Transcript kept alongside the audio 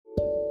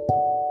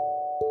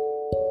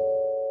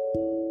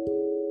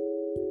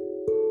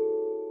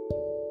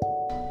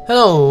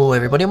Hello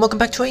everybody and welcome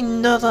back to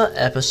another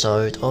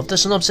episode of The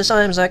Synopsis.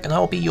 I am Zach and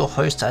I'll be your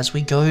host as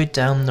we go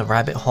down the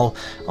rabbit hole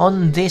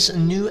on this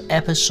new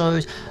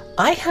episode.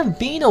 I have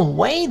been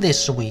away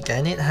this week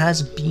and it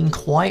has been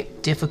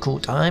quite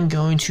difficult. I'm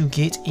going to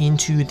get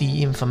into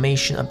the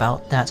information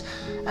about that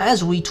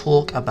as we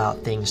talk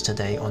about things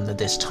today on the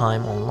This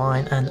Time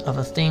Online and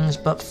other things.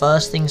 But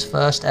first things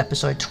first,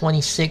 episode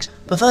 26.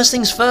 But first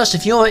things first,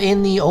 if you're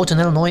in the Alton,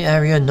 Illinois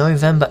area,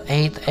 November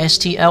 8th,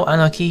 STL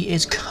Anarchy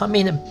is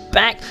coming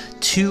back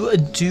to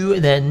do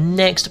their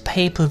next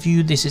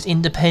pay-per-view. This is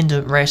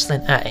independent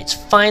wrestling at its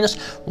finest.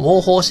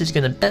 Warhorse is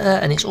going to be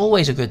there, and it's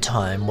always a good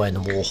time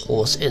when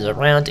Warhorse is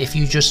around. If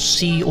you just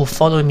see or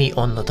follow me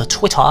on the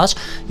Twitters,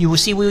 you will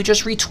see we were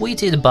just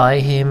retweeted by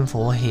him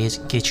for his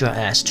Get Your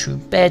Ass to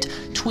Bed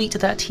tweet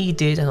that he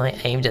did, and I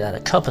aimed it at a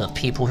couple of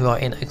people who are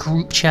in a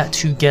group chat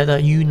together.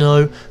 You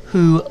know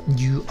who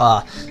you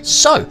are.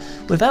 So,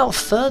 without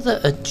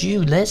further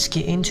ado, let's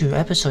get into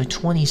episode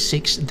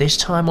 26. This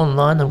time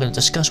online, I'm going to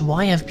discuss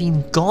why I've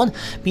been gone,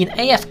 been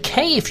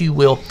AFK if you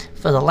will,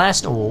 for the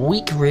last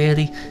week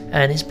really,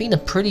 and it's been a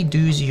pretty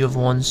doozy of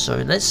one, so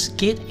let's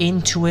get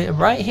into it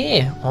right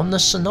here on the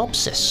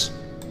synopsis.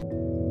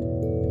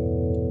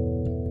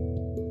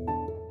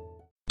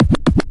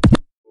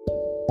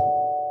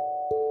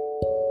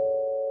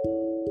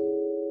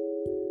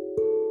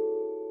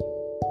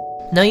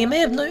 Now, you may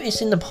have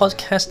noticed in the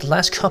podcast the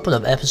last couple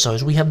of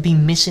episodes we have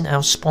been missing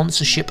our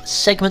sponsorship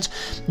segment.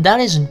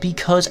 That is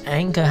because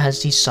Anchor has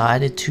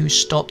decided to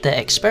stop their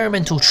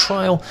experimental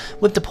trial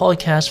with the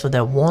podcast for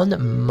their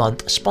 1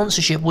 month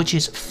sponsorship, which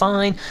is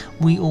fine.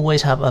 We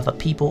always have other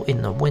people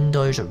in the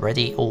windows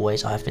already,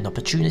 always have been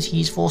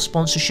opportunities for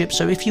sponsorship.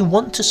 So if you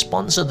want to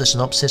sponsor the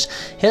Synopsis,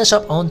 hit us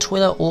up on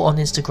Twitter or on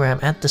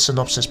Instagram at the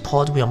Synopsis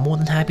Pod. We are more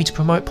than happy to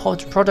promote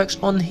products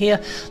on here,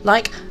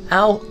 like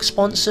our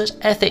sponsors,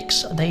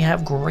 Ethics. They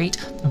have great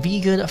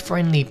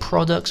vegan-friendly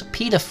products,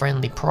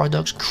 PETA-friendly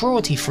products,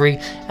 cruelty-free,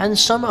 and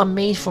some are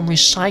made from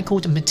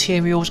recycled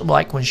materials,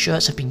 like when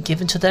shirts have been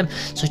given to them.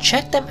 So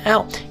check them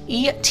out,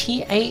 ethcs.com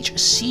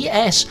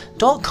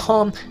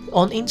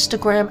on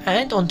Instagram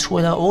and on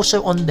Twitter,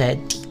 also on their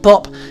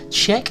Depop.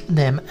 Check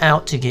them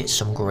out to get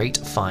some great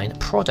fine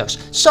products.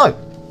 So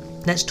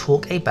let's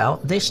talk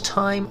about This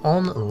Time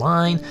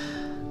Online.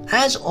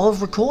 As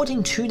of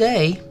recording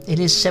today, it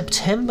is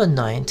September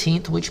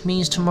 19th, which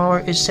means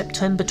tomorrow is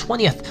September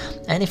 20th.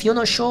 And if you're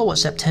not sure what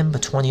September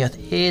 20th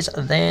is,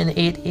 then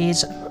it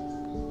is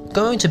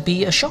going to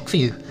be a shock for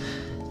you.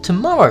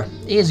 Tomorrow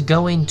is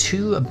going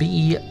to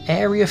be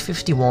Area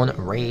 51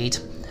 raid,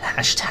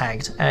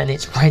 hashtagged, and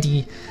it's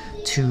ready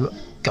to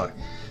go.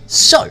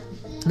 So,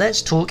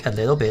 let's talk a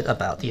little bit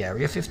about the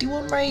Area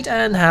 51 raid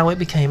and how it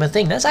became a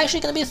thing. That's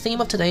actually going to be a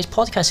theme of today's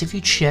podcast. If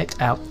you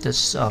checked out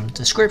this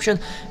description,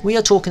 we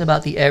are talking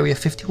about the Area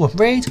 51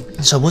 raid.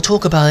 So we'll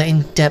talk about it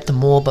in depth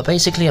more, but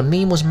basically a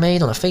meme was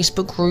made on a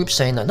Facebook group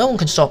saying that no one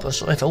can stop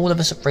us if all of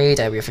us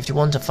raid Area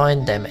 51 to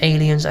find them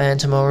aliens, and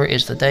tomorrow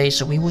is the day,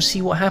 so we will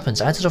see what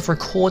happens. As of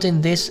recording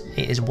this,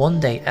 it is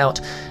 1 day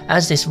out.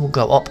 As this will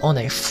go up on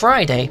a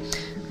Friday,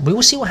 we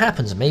will see what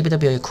happens. Maybe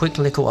there'll be a quick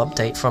little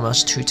update from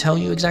us to tell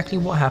you exactly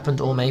what happened,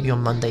 or maybe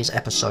on Monday's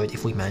episode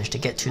if we manage to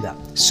get to that.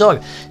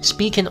 So,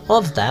 speaking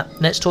of that,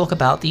 let's talk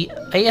about the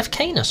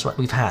AFK-ness that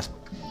we've had.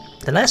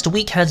 The last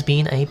week has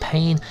been a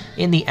pain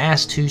in the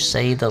ass, to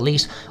say the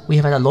least. We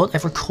have had a lot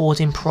of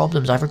recording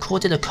problems. I've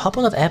recorded a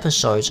couple of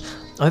episodes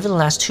over the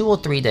last 2 or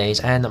 3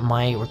 days, and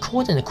my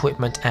recording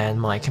equipment and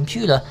my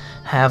computer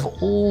have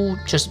all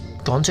just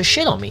gone to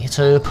shit on me,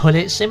 to put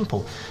it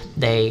simple.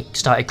 They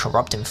started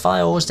corrupting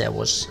files, there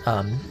was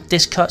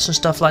disk cuts and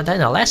stuff like that.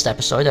 In our last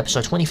episode,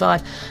 episode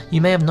 25, you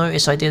may have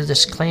noticed I did a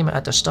disclaimer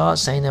at the start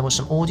saying there was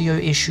some audio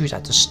issues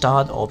at the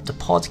start of the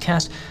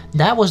podcast.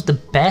 That was the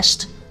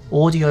best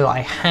audio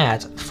I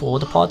had for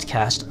the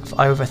podcast for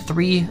over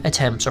 3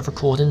 attempts of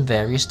recording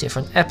various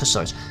different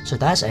episodes. So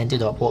that's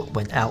ended up what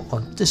went out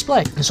on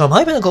display. So I'm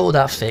hoping I got all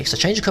that fixed. I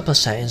changed a couple of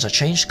settings, I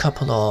changed a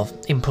couple of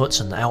inputs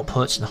and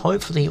outputs, and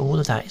hopefully all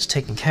of that is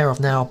taken care of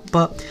now.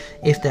 But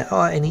if there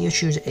are any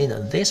issues in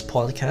this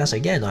podcast,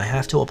 again, I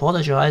have to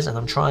apologize, and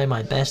I'm trying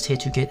my best here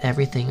to get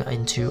everything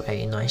into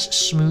a nice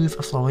smooth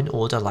flowing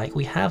order like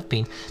we have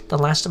been the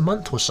last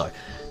month or so.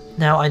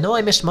 Now, I know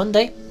I missed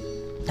Monday,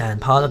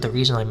 and part of the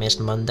reason I missed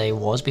Monday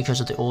was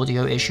because of the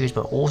audio issues,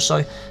 but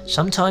also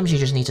sometimes you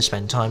just need to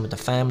spend time with the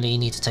family, you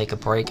need to take a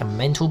break, a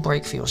mental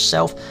break for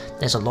yourself.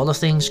 There's a lot of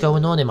things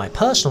going on in my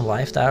personal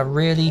life that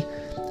really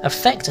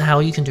affect how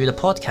you can do the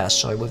podcast.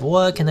 So with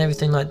work and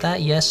everything like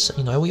that, yes,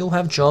 you know, we all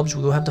have jobs,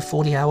 we all have the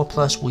 40-hour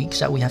plus weeks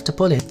that we have to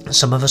put in.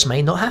 Some of us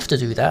may not have to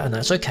do that, and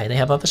that's okay. They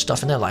have other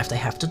stuff in their life they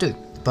have to do.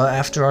 But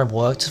after I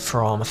worked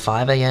from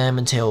 5 a.m.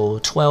 until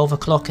 12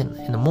 o'clock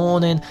in the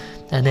morning,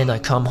 and then I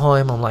come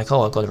home, I'm like,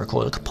 oh, I've got to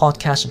record a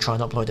podcast and try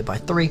and upload it by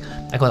 3.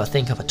 I got to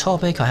think of a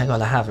topic, I got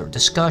to have a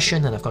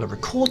discussion, and I've got to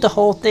record the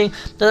whole thing.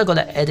 Then I've got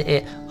to edit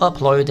it,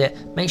 upload it,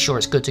 make sure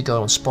it's good to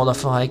go on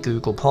Spotify,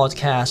 Google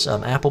Podcasts,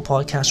 Apple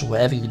Podcasts, or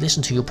wherever you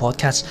listen to your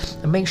podcasts,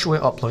 and make sure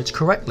it uploads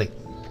correctly.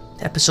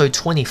 episode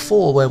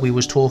 24, where we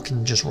was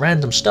talking just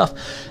random stuff,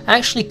 I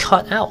actually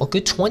cut out a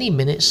good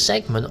 20-minute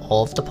segment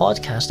of the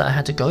podcast that I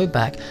had to go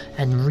back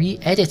and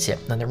re-edit it.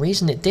 And the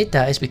reason it did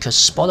that is because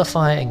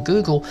Spotify and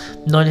Google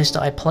noticed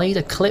that I played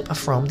a clip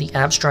from the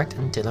Abstract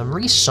and Dylan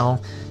Reese song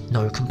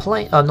No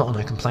Complaint, not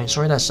No Complaint,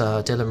 sorry, that's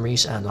Dylan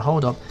Reese and the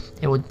Hold Up.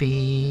 It would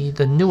be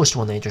the newest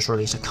one they just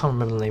released. I can't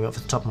remember the name off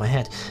the top of my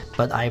head,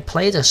 but I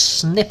played a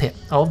snippet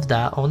of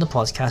that on the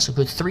podcast, a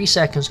good 3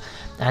 seconds,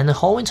 and the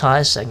whole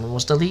entire segment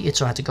was deleted,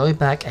 so I had to go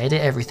back,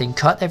 edit everything,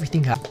 cut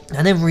everything out,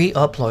 and then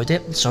re-upload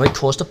it, so it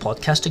caused the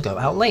podcast to go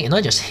out late, and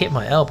I just hit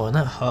my elbow, and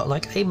that hurt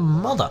like a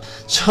mother.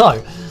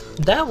 So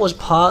that was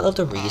part of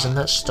the reason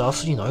that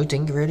stuff,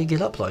 didn't really get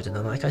uploaded.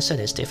 And like I said,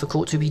 it's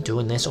difficult to be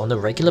doing this on a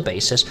regular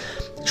basis,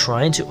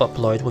 trying to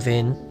upload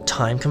within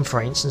time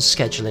constraints and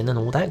scheduling and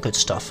all that good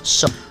stuff.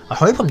 So I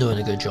hope I'm doing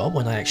a good job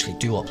when I actually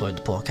do upload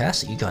the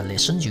podcast, that you guys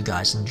listen, you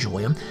guys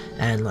enjoy them.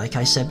 And like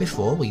I said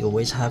before, we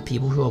always have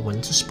people who are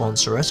willing to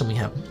sponsor us, and we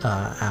have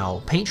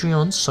our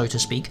Patreons, so to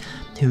speak,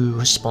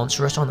 who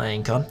sponsor us on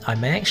Anchor. I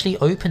may actually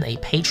open a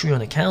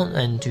Patreon account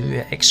and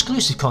do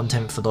exclusive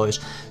content for those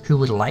who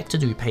would like to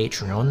do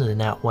Patreon, and in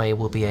that way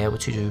we'll be able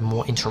to do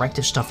more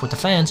interactive stuff with the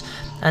fans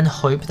and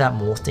hope that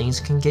more things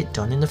can get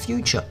done in the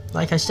future.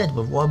 Like I said,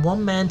 with a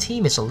one-man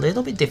team, it's a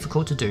little bit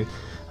difficult to do.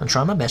 I'm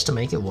trying my best to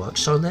make it work,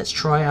 so let's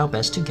try our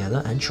best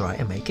together and try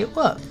and make it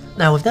work.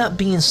 Now, with that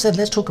being said,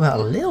 let's talk about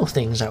little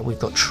things that we've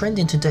got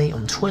trending today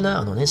on Twitter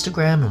and on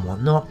Instagram and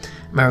whatnot.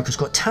 America's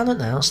Got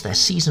Talent announced their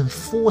season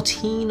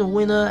 14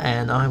 winner,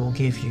 and I will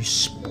give you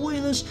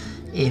spoilers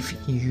if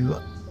you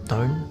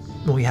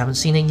haven't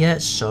seen it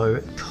yet.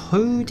 So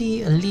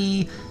Cody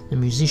Lee, the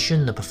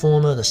musician, the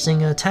performer, the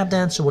singer, tap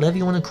dancer, whatever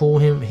you want to call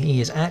him, he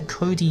is at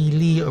Cody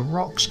Lee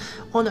Rocks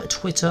on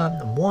Twitter,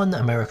 won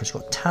America's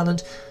Got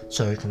Talent.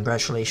 So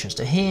congratulations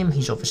to him.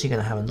 He's obviously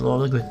going to have a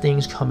lot of good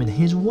things coming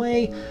his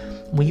way.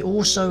 We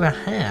also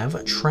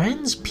have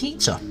Trans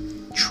Pizza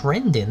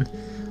trending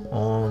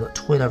on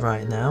Twitter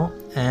right now,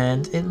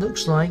 and it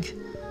looks like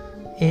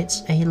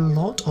it's a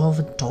lot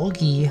of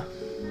doggy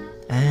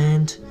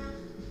and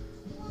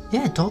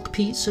dog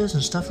pizzas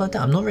and stuff like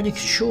that. I'm not really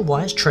sure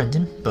why it's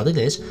trending, but it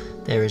is.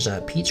 There is a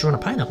pizza on a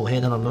pineapple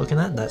here that I'm looking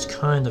at. That's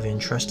kind of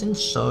interesting.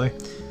 So,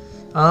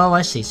 oh,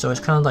 I see. So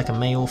it's kind of like a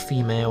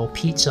male-female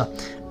pizza,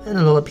 and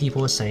a lot of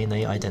people are saying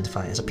they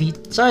identify as a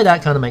pizza. So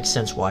that kind of makes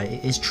sense why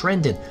it is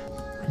trending.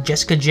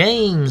 Jessica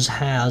James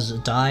has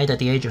died at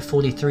the age of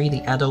 43.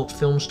 The adult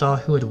film star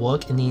who had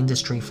worked in the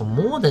industry for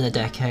more than a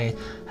decade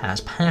has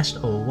passed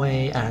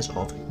away as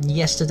of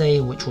yesterday,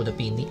 which would have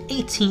been the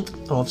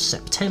 18th of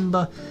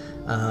September.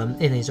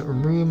 It is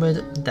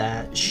rumoured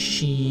that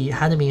she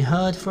hadn't been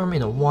heard from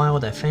in a while.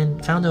 They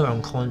found her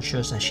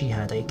unconscious as she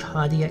had a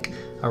cardiac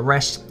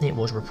arrest. It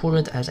was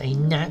reported as a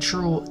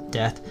natural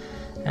death,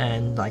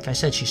 and like I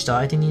said, she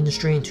started in the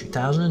industry in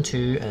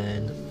 2002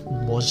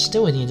 and was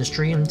still in the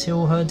industry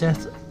until her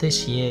death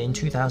this year in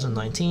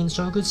 2019,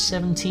 so a good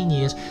 17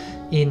 years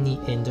in the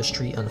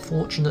industry.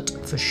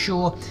 Unfortunate for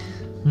sure.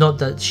 Not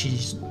that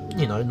she's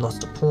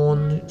lost a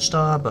porn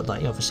star, but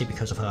like obviously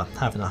because of her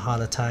having a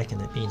heart attack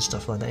and it being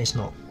stuff like that, it's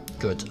not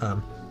good.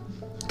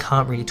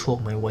 Can't really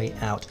talk my way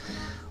out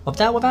of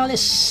that without it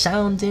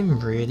sounding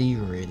really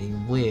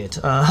weird.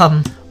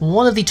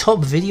 One of the top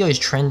videos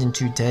trending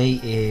today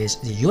is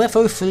the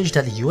UFO footage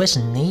that the US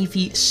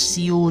Navy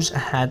SEALs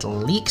had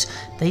leaked.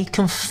 They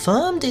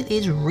confirmed it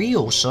is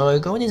real, so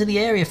going into the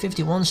Area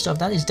 51 stuff,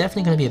 that is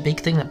definitely going to be a big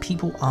thing that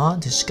people are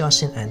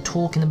discussing and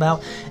talking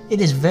about.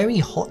 It is very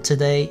hot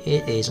today.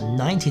 It is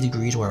 90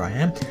 degrees where I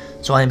am,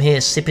 so I am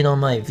here sipping on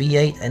my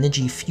V8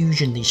 Energy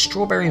Fusion, the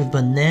strawberry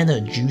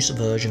banana juice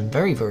version.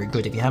 Very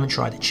good. If you haven't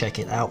tried it, check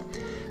it out.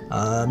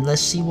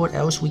 Let's see what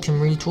else we can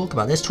really talk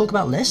about. Let's talk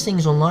about less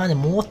things online and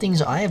more things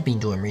that I have been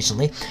doing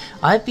recently.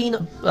 I've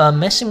been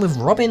messing with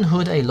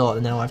Robinhood a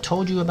lot. Now, I've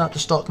told you about the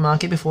stock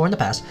market before in the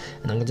past,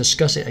 and I'm going to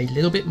discuss it a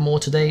little bit more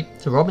today.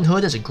 So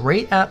Robinhood is a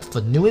great app for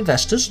new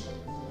investors.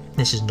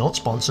 This is not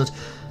sponsored,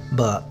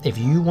 but if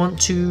you want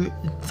to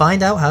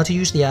find out how to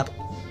use the app,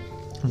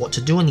 what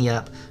to do in the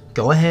app,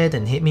 go ahead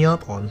and hit me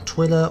up on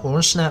Twitter or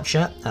on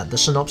Snapchat at the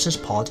Synopsis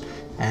Pod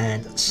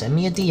and send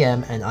me a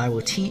DM, and I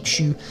will teach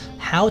you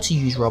how to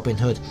use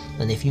Robinhood.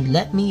 And if you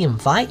let me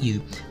invite you,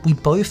 we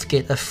both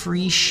get a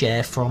free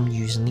share from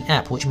using the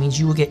app, which means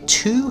you will get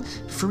 2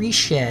 free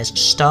shares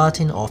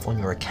starting off on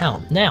your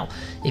account. Now,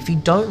 if you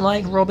don't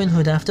like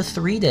Robinhood after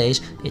 3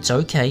 days, it's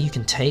okay. You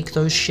can take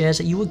those shares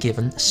that you were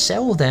given,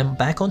 sell them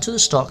back onto the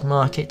stock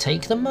market,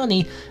 take the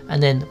money,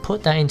 and then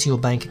put that into your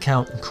bank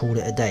account and call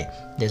it a day.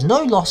 There's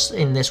no loss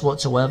in this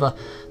whatsoever.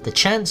 The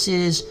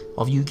chances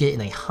of you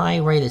getting a high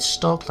rated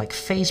stock like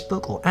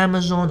Facebook or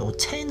Amazon or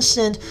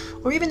Tencent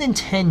or even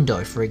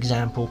Nintendo, for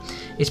example,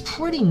 is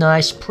pretty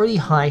nice, pretty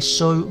high.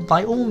 So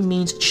by all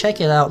means, check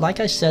it out. Like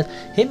I said,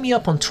 hit me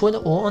up on Twitter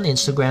or on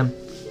Instagram,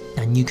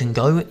 and you can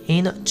go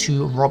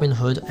into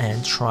Robinhood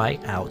and try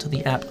out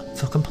the app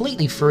for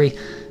completely free.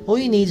 All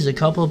you need is a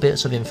couple of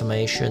bits of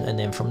information, and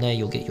then from there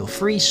you'll get your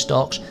free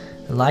stocks.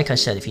 And like I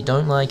said, if you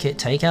don't like it,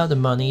 take out the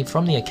money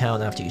from the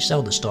account after you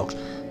sell the stocks,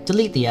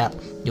 delete the app,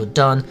 you're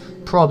done,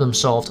 problem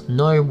solved,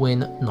 no win,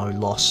 no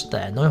loss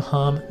there, no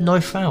harm,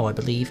 no foul, I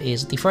believe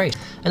is the phrase.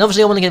 And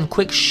obviously I want to give a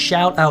quick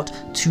shout out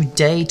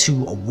today to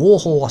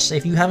Warhorse.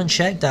 If you haven't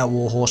checked out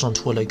Warhorse on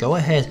Twitter, go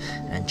ahead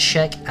and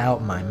check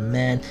out my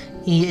man.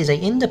 He is an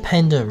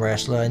independent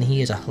wrestler and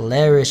he is a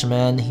hilarious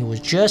man. He was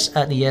just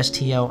at the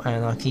STL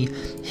Anarchy.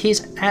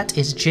 His @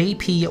 is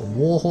JP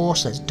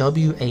Warhorse, that's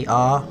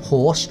W-A-R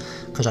Horse,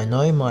 because I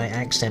know my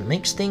accent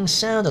makes things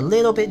sound a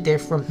little bit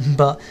different,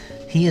 but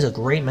he is a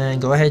great man.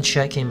 Go ahead,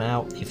 check him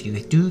out. If you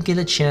do get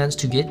a chance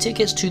to get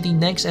tickets to the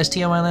next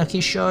STL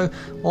Anarchy show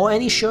or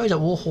any shows that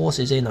Warhorse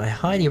is in, I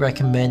highly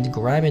recommend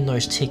grabbing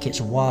those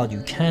tickets while you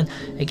can.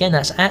 Again,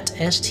 that's at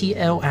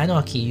STL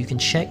Anarchy. You can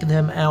check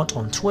them out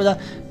on Twitter,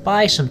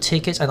 buy some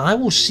tickets, and I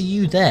will see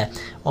you there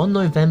on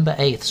November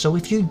 8th. So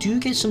if you do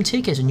get some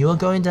tickets and you are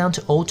going down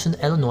to Alton,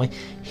 Illinois,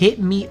 hit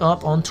me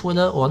up on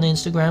Twitter or on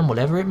Instagram,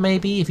 whatever it may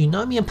be. If you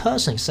know me in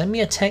person, send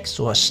me a text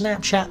or a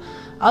Snapchat.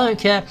 I don't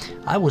care.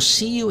 I will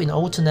see you in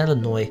Alton,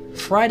 Illinois,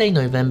 Friday,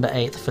 November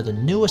 8th for the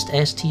newest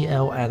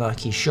STL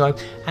Anarchy show.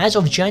 As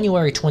of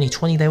January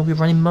 2020, they will be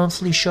running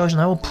monthly shows,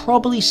 and I will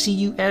probably see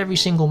you every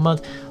single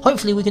month.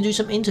 Hopefully we can do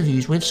some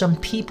interviews with some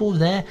people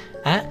there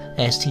at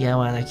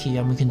STL Anarchy,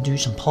 and we can do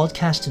some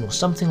podcasting or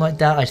something like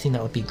that. I think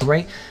that would be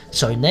great.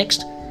 So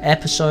next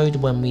episode,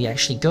 when we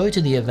actually go to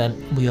the event,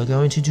 we are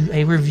going to do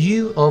a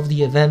review of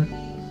the event.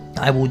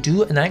 I will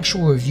do an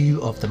actual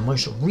review of the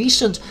most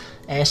recent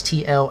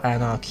STL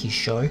Anarchy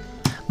show,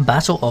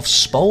 Battle of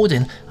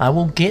Spalding. I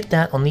will get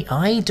that on the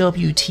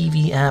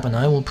IWTV app, and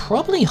I will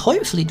probably,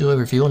 hopefully, do a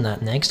review on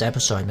that next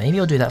episode. Maybe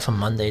I'll do that for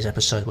Monday's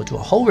episode. We'll do a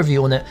whole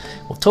review on it.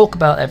 We'll talk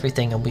about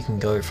everything, and we can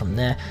go from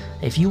there.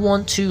 If you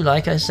want to,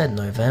 like I said,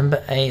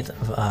 November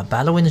 8th,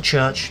 Battle in the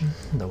Church.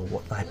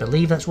 I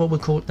believe that's what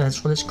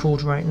it's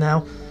called right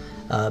now.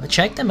 But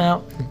check them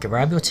out,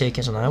 grab your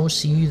tickets, and I will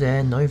see you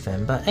there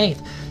November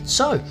 8th.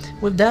 So,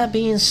 with that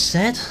being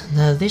said,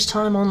 this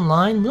time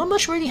online, not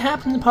much really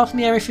happened apart from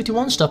the Area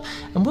 51 stuff,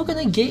 and we're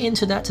going to get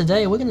into that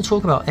today. We're going to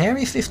talk about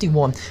Area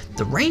 51,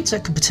 the raids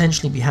that could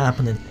potentially be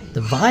happening,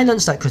 the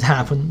violence that could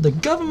happen, the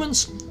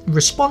government's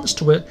response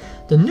to it,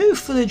 the new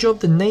footage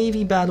of the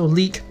Navy battle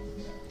leak,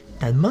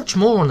 and much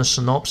more on the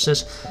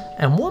synopsis.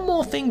 And one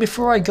more thing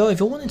before I go,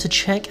 if you're wanting to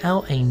check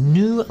out a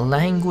new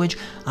language,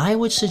 I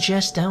would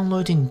suggest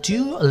downloading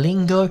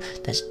Duolingo.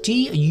 That's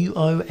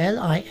D-U-O-L-I-N-G-O,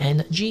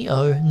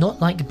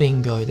 not like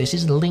bingo, this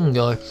is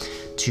lingo,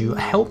 to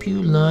help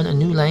you learn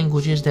new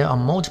languages. There are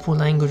multiple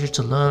languages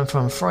to learn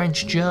from: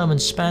 French, German,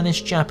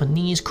 Spanish,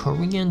 Japanese,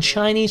 Korean,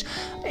 Chinese.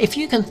 If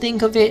you can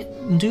think of it,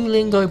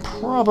 Duolingo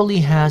probably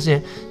has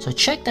it. So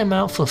check them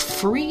out for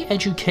free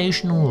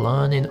educational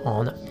learning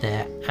on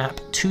their app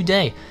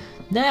today.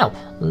 Now,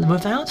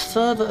 without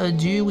further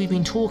ado, we've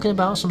been talking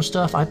about some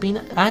stuff. I've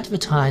been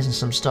advertising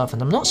some stuff,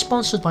 and I'm not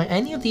sponsored by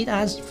any of these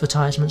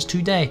advertisements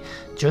today,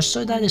 just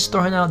so that is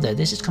thrown out there.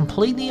 This is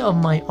completely of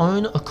my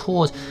own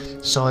accord.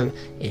 So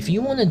if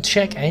you want to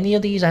check any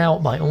of these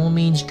out, by all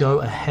means go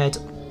ahead.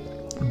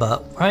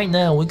 But right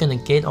now we're going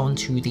to get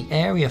onto the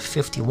Area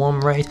 51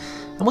 raid,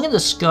 and we're going to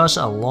discuss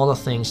a lot of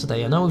things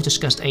today. I know we've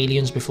discussed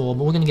aliens before,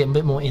 but we're going to get a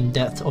bit more in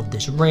depth of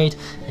this raid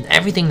and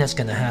everything that's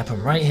going to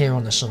happen right here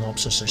on the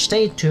synopsis. So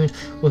stay tuned.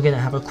 We're going to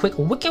have a quick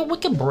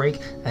wicked break,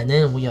 and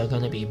then we are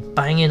going to be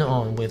banging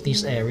on with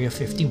this Area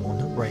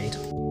 51 raid.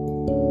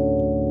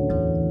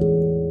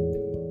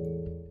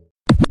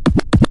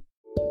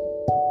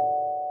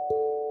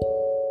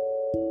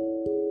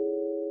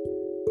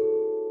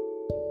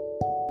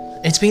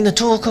 It's been the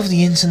talk of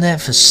the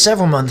internet for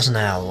several months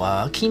now.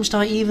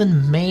 Keemstar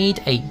even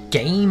made a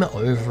game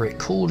over it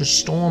called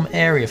Storm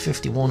Area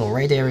 51 or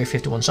Raid Area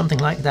 51, something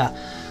like that.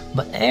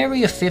 But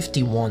Area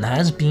 51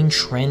 has been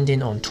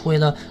trending on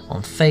Twitter,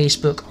 on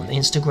Facebook, on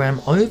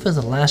Instagram over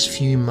the last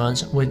few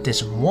months with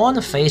this one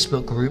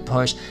Facebook group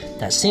post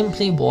that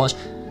simply was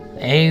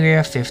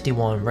Area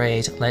 51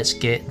 raid, let's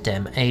get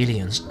them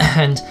aliens.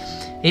 And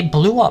it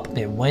blew up,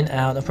 it went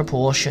out of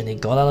proportion,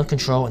 it got out of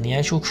control, and the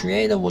actual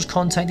creator was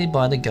contacted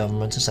by the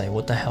government to say,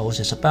 what the hell is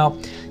this about?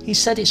 He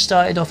said it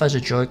started off as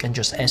a joke and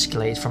just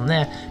escalated from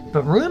there,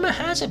 but rumour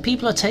has it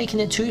people are taking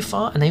it too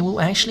far, and they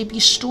will actually be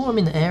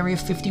storming Area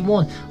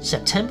 51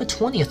 September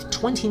 20th,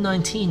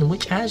 2019,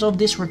 which as of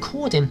this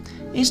recording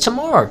is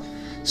tomorrow.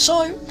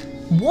 So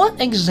what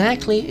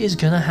exactly is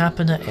going to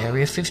happen at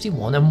Area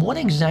 51, and what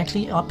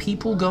exactly are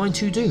people going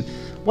to do?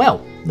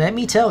 Well, let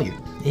me tell you.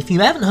 If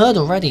you haven't heard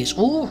already, it's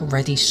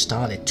already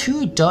started.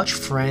 Two Dutch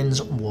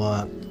friends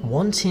were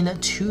wanting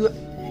to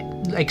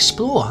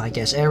explore, I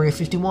guess, Area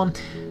 51,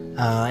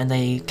 and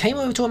they came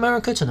over to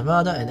America, to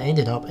Nevada, and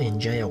ended up in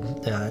jail.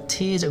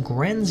 Tiers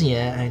Granzier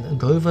and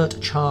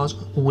Govert Charles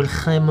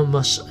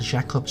Wilhelmus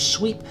Jacob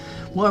Sweep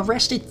were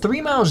arrested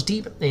 3 miles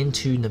deep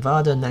into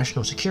Nevada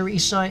National Security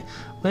Site,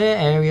 where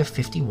Area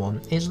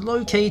 51 is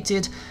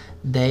located.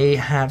 They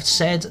have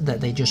said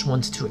that they just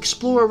wanted to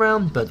explore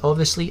around, but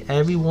obviously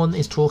everyone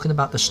is talking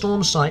about the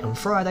storm site on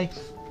Friday,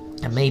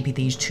 And maybe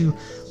these two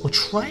were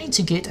trying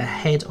to get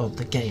ahead of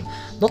the game.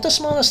 Not the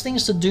smartest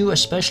things to do,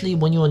 especially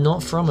when you are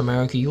not from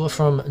America. You are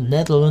from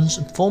Netherlands,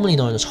 formerly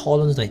known as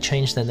Holland. They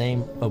changed their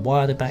name a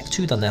while back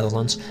to the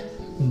Netherlands.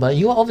 But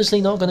you are obviously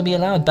not going to be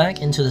allowed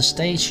back into the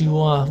States. You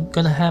are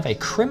going to have a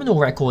criminal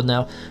record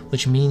now,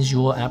 which means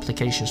your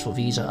applications for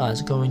visa are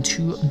going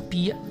to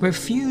be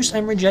refused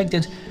and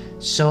rejected.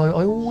 So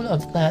all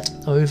of that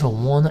over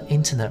one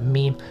internet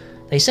meme.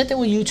 They said they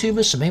were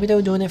YouTubers, so maybe they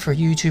were doing it for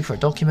YouTube, for a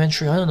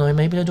documentary, I don't know,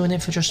 maybe they're doing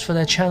it for just for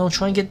their channel,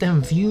 try and get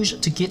them views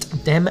to get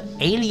them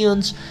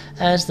aliens,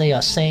 as they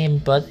are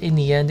saying, but in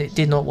the end it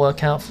did not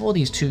work out for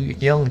these two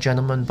young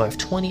gentlemen, both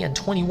 20 and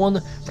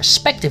 21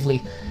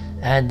 respectively,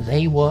 and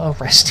they were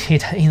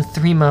arrested in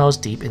 3 miles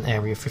deep in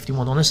Area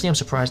 51. Honestly, I'm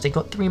surprised they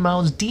got 3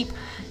 miles deep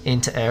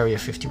into Area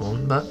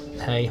 51, but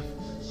hey,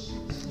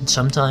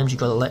 sometimes you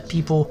gotta let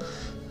people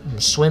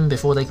swim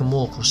before they can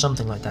walk, or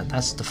something like that.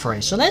 That's the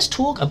phrase. So let's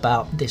talk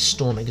about this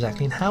storm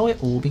exactly and how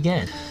it all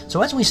began.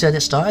 So as we said,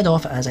 it started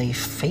off as a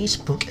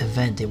Facebook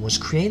event. It was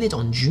created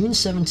on June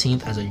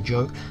 17th as a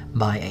joke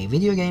by a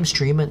video game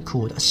streamer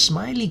called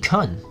Smiley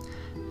Kun,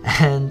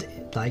 and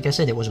like I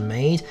said, it was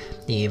made.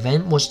 The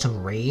event was to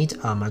raid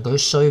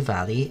Magoso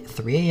Valley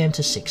 3 AM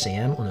to 6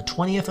 AM on the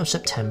 20th of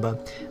September,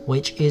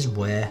 which is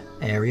where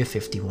Area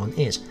 51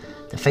 is.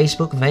 The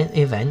Facebook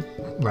event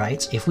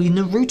writes, if we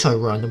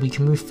Naruto run, we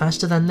can move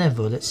faster than their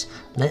bullets.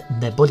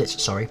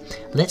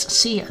 Let's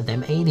see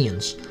them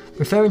aliens.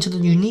 Referring to the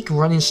unique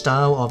running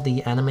style of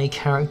the anime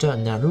character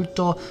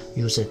Naruto,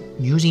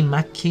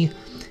 Uzumaki,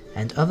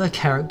 and other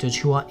characters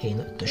who are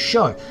in the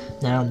show.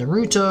 Now,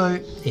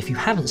 Naruto, if you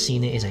haven't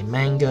seen it, is a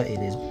manga.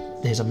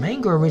 There's a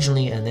manga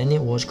originally, and then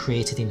it was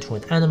created into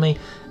an anime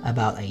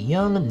about a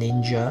young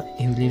ninja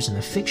who lives in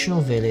a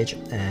fictional village,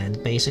 and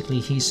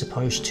basically he's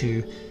supposed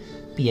to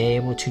be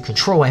able to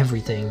control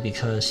everything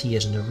because he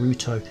is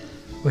Naruto.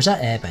 Or is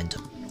that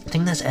Airbender? I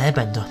think that's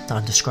Airbender that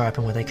I'm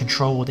describing, where they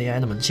control all the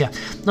elements. Yeah,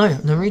 no,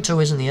 Naruto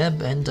isn't the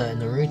Airbender.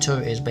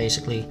 Naruto is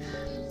basically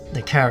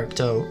the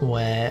character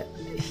where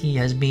he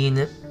has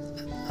been,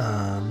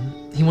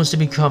 he wants to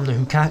become the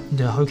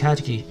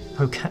Hokage.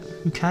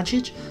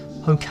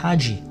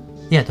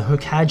 Yeah, the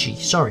Hokage,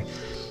 sorry.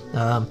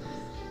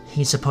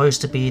 He's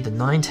supposed to be the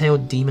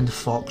nine-tailed demon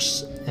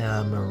fox,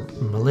 a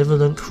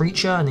malevolent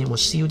creature, and it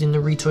was sealed in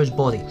Naruto's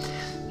body.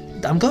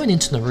 I'm going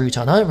into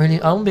Naruto, and I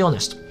won't be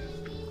honest,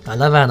 I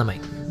love anime,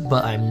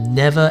 but I've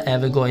never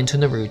ever got into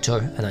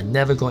Naruto, and I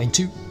never got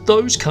into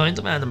those kinds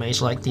of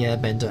animes like the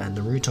Airbender and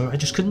Naruto. I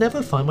just could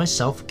never find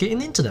myself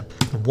getting into them.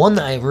 One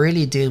that I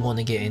really did want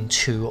to get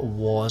into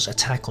was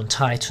Attack on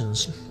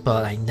Titans,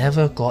 but I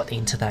never got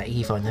into that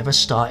either. I never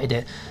started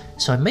it,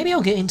 so maybe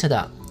I'll get into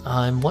that.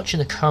 I'm watching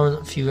the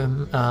current few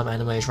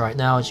animes right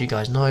now, as you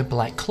guys know: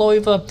 Black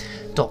Clover,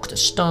 Dr.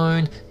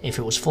 Stone. If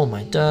it was for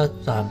my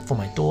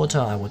daughter,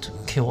 I would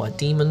kill a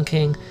Demon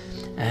King.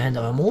 And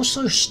I'm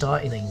also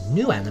starting a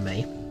new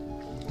anime,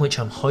 which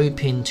I'm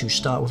hoping to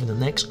start within the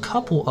next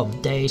couple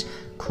of days,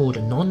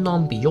 called Non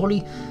Non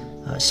Biyori.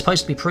 It's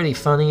supposed to be pretty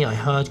funny. I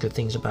heard good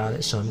things about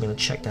it, so I'm going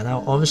to check that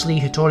out. Obviously,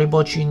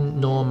 Hitoribochi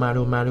no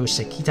Maru Maru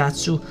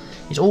Sekitatsu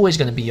is always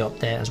going to be up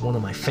there as one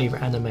of my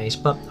favorite animes,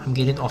 but I'm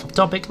getting off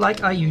topic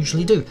like I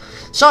usually do.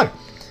 So,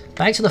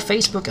 back to the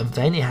Facebook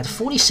event. It had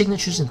 40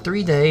 signatures in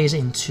 3 days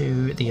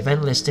into the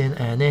event listing,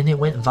 and then it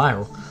went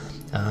viral.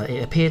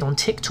 It appeared on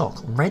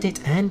TikTok, Reddit,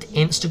 and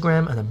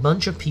Instagram, and a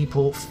bunch of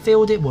people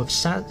filled it with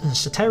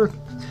satirical,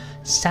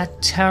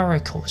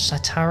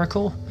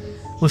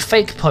 with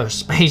fake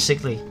posts,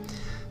 basically.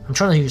 I'm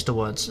trying to use the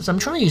words. I'm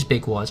trying to use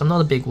big words. I'm not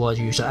a big word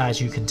user,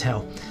 as you can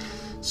tell.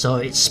 So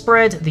it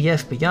spread. The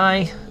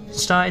FBI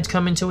started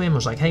coming to him,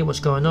 was like, hey, what's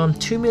going on?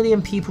 2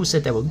 million people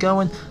said they were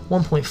going,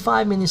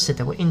 1.5 million said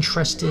they were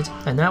interested,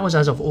 and that was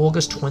as of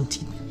August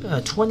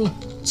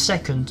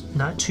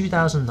 22nd,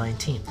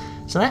 2019.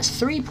 So that's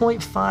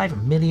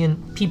 3.5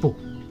 million people.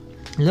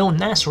 Lil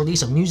Nas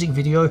released a music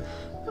video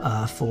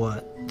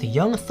for the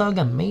Young Thug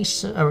and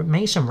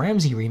Mason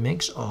Ramsey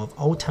remix of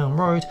Old Town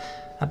Road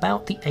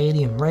about the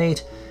alien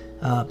raid.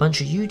 A bunch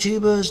of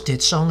YouTubers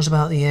did songs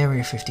about the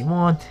Area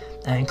 51,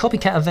 and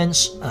copycat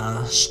events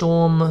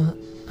storm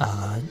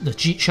the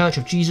Church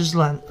of Jesus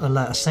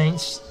Latter-day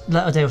Saints,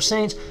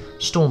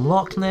 storm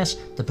Loch Ness,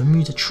 the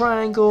Bermuda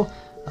Triangle,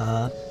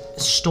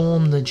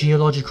 storm the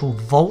Geological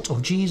Vault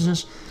of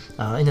Jesus.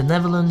 In the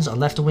Netherlands, a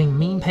left-wing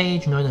meme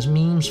page known as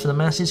Memes for the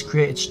Masses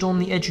created Storm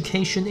the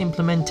Education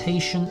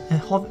Implementation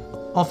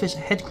Office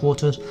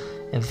headquarters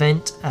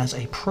event as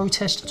a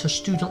protest to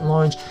student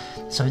loans.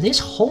 So this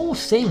whole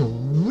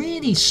thing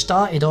really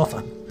started off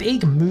a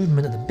big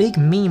movement and a big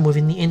meme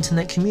within the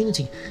internet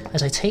community.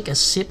 As I take a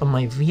sip of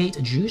my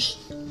V8 juice,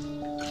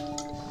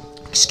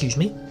 excuse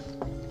me,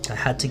 I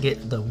had to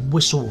get the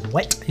whistle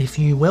wet, if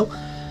you will.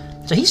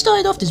 So he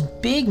started off this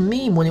big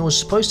meme when it was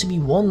supposed to be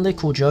one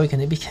little joke,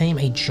 and it became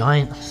a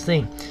giant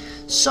thing.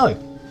 So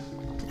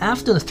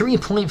after the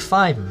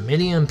 3.5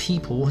 million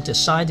people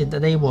decided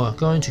that they were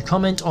going to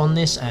comment on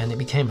this and it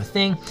became a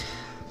thing,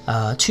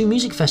 Two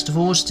music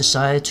festivals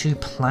decided to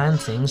plan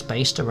things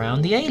based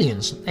around the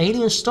aliens.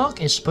 Alien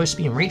Stock is supposed to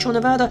be in Rachel,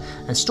 Nevada,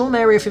 and Storm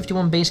Area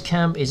 51 base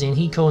camp is in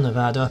Hiko,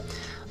 Nevada.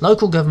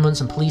 Local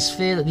governments and police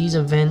fear that these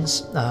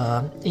events,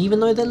 even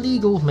though they're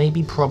legal, may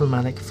be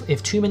problematic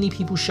if too many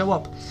people show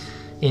up.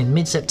 In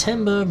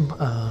mid-September,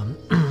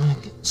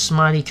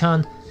 Smiley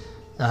Khan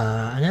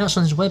announced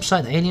on his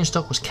website that Alien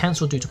Stock was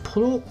cancelled due to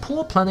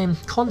poor planning,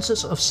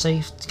 concerns of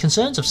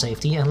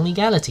safety and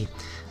legality,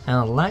 and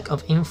a lack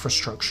of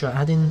infrastructure,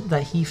 adding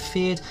that he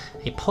feared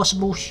a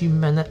possible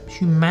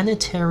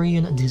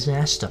humanitarian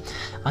disaster.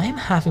 I am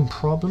having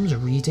problems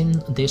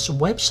reading this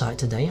website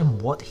today and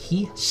what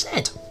he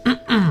said.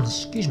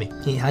 Excuse me.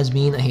 It has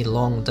been a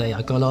long day.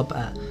 I got up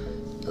at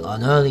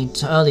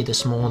early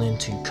this morning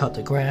to cut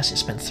the grass. I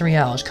spent 3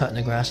 hours cutting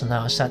the grass, and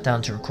now I sat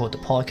down to record the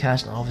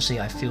podcast, and obviously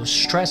I feel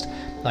stressed,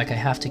 like I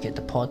have to get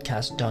the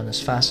podcast done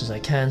as fast as I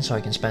can so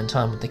I can spend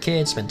time with the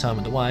kids, spend time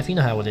with the wife. You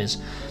know how it is.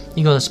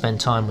 You gotta spend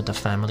time with the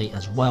family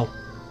as well.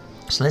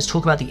 So let's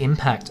talk about the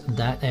impact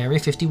that Area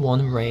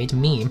 51 raid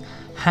meme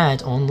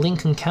had on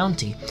Lincoln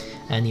County.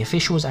 And the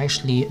officials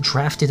actually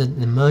drafted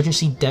an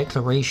emergency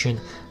declaration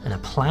and a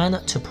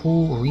plan to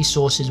pool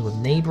resources with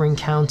neighboring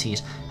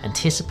counties,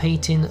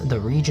 anticipating the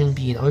region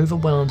being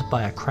overwhelmed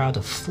by a crowd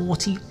of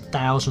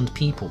 40,000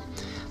 people.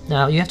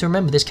 Now, you have to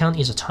remember, this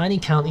county is a tiny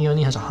county,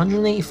 only has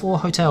 184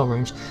 hotel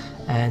rooms,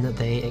 and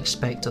they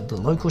expect the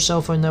local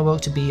cell phone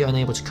network to be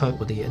unable to cope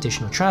with the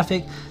additional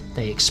traffic.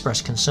 They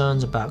expressed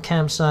concerns about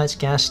campsites,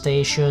 gas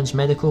stations,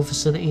 medical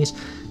facilities.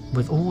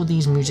 With all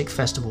these music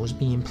festivals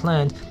being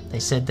planned, they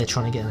said they're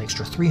trying to get an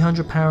extra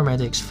 300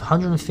 paramedics,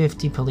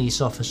 150 police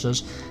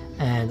officers,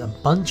 and a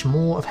bunch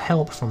more of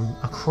help from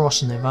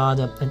across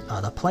Nevada and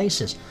other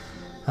places.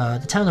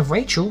 The town of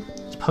Rachel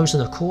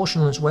posted a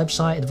caution on its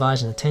website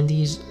advising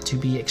attendees to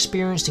be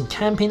experienced in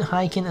camping,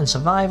 hiking, and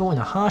survival in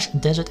a harsh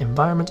desert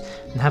environment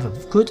and have a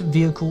good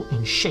vehicle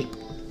in shape.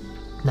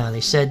 Now,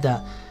 they said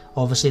that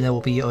obviously they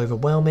will be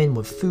overwhelming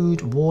with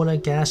food, water,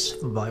 gas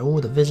by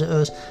all the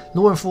visitors.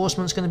 Law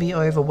enforcement's going to be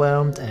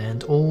overwhelmed,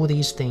 and all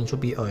these things will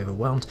be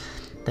overwhelmed.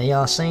 They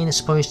are saying it's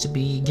supposed to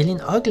be getting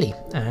ugly,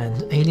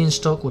 and Alien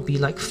Stock would be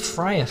like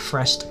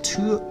Firefest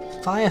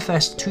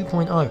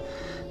 2.0.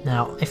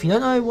 Now, if you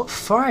don't know what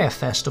Fire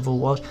Festival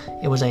was,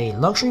 it was a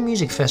luxury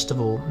music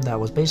festival that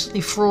was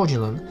basically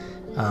fraudulent.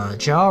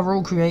 Ja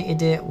Rule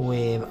created it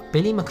with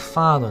Billy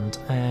McFarland,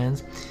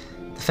 and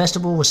the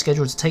festival was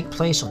scheduled to take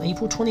place on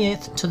April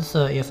 28th to the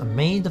 30th and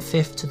May the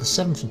 5th to the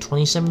 7th in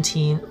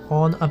 2017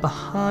 on a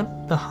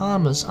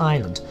Bahamas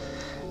island.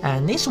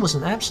 And this was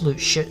an absolute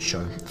shit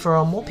show.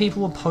 From what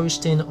people were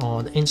posting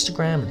on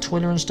Instagram and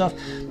Twitter and stuff,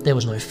 there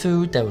was no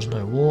food, there was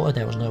no water,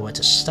 there was nowhere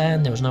to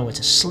stand, there was nowhere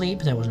to sleep,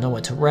 there was nowhere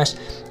to rest.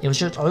 It was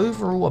just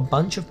overall a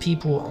bunch of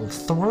people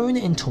thrown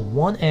into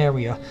one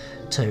area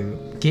to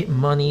get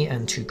money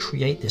and to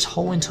create this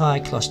whole entire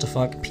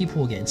clusterfuck.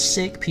 People were getting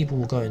sick, people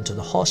were going to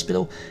the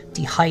hospital,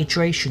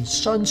 dehydration,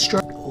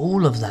 sunstroke.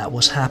 All of that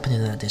was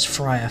happening at this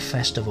Fire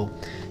Festival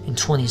in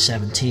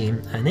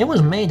 2017, and it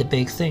was made a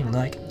big thing.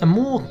 Like, a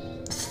more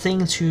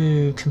thing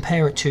to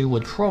compare it to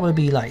would probably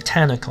be like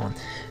TanaCon.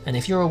 And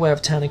if you're aware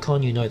of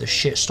TanaCon, you know the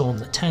shitstorm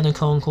that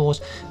TanaCon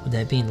caused, with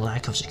there being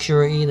lack of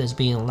security, there's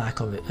been a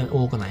lack of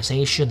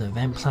organization,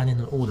 event planning,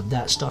 and all of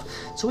that stuff.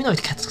 So we know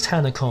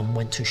TanaCon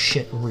went to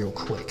shit real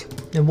quick.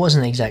 It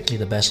wasn't exactly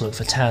the best look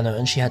for Tana,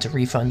 and she had to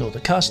refund all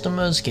the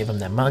customers, give them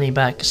their money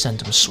back, send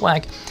them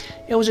swag.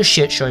 It was a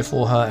shit show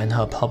for her and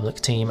her public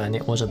team, and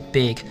it was a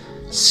big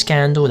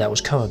scandal that was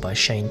covered by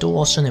Shane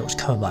Dawson. It was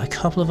covered by a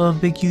couple of other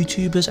big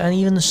YouTubers, and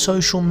even the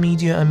social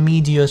media and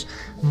media's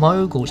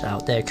moguls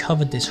out there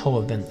covered this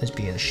whole event as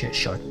being a shit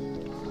show.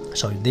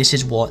 So this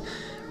is what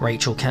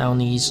Rachel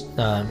County's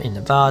in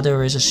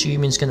Nevada is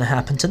assuming is going to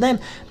happen to them.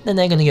 Then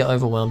they're going to get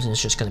overwhelmed and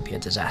it's just going to be a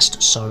disaster.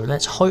 So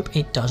let's hope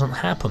it doesn't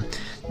happen.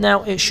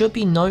 Now, it should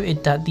be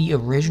noted that the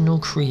original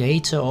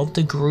creator of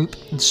the group,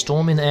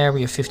 Storming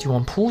Area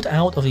 51, pulled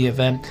out of the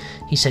event.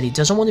 He said he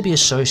doesn't want to be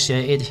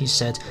associated. He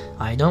said,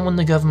 I don't want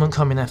the government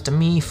coming after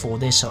me for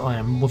this, so I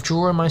am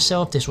withdrawing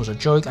myself. This was a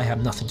joke. I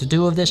have nothing to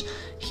do with this.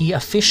 He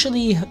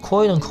officially,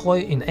 quote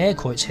unquote, in air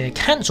quotes here,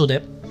 cancelled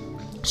it.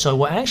 So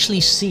we'll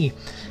actually see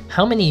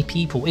how many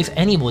people, if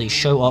anybody,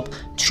 show up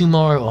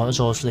tomorrow as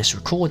of this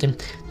recording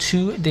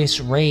to this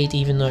raid,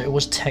 even though it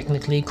was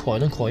technically,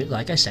 quote unquote,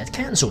 like I said,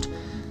 cancelled.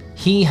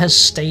 He has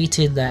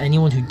stated that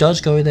anyone who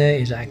does go there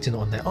is acting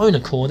on their own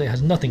accord. It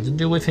has nothing to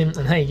do with him.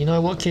 And hey, you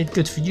know what, kid?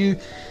 Good for you.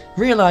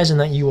 Realizing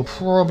that you were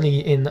probably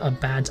in a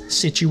bad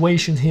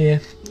situation here,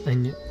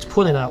 and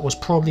pulling out was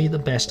probably the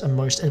best and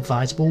most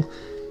advisable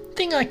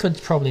thing I could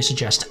probably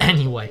suggest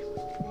anyway.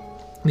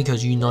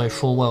 Because you know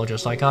full well,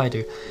 just like I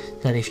do,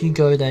 that if you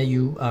go there,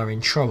 you are in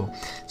trouble.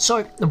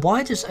 So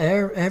why does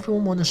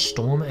everyone want to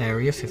storm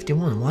Area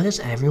 51? Why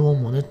does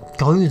everyone want to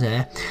go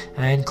there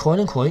and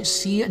quote-unquote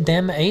see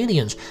them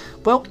aliens?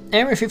 Well,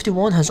 Area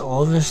 51 has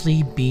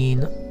obviously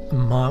been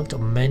marked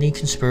on many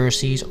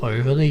conspiracies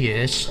over the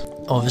years.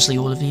 Obviously,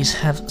 all of these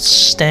have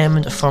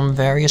stemmed from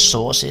various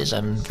sources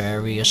and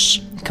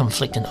various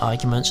conflicting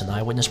arguments and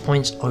eyewitness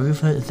points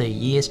over the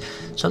years.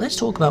 So let's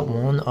talk about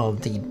one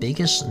of the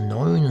biggest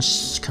known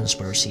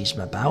conspiracies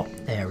about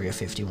Area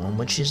 51,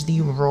 which is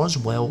the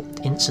Roswell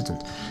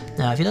incident.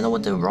 Now, if you don't know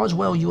what the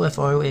Roswell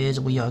UFO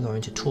is, we are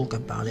going to talk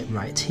about it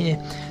right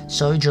here.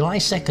 So July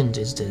 2nd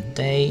is the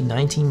day,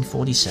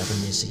 1947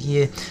 is the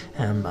year.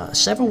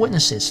 Several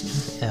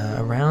witnesses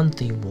around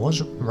the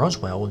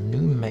Roswell,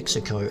 New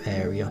Mexico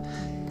area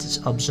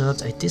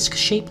observed a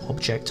disc-shaped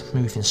object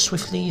moving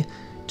swiftly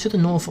to the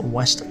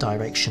northwest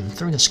direction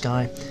through the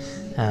sky.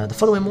 The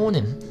following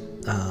morning,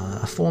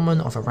 a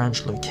foreman of a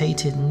ranch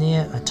located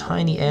near a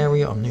tiny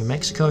area of New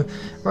Mexico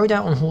rode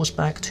out on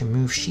horseback to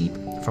move sheep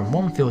from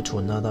one field to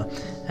another,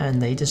 and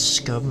they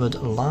discovered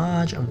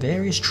large and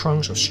various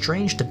trunks of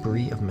strange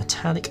debris of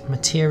metallic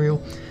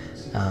material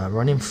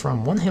running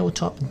from one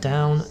hilltop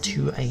down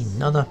to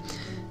another.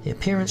 The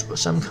appearance of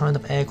some kind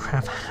of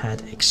aircraft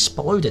had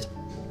exploded.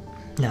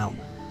 Now,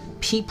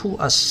 people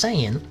are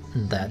saying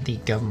that the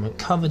government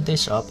covered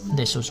this up.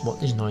 This was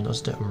what is known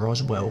as the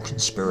Roswell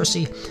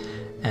conspiracy,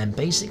 and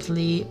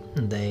basically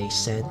they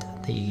said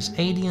these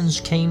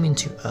aliens came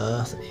into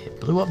Earth,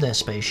 it blew up their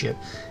spaceship,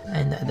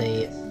 and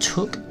they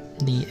took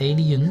the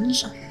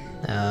aliens,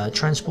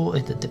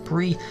 transported the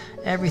debris,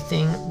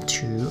 everything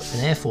to an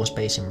Air Force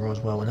base in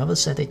Roswell, and others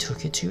said they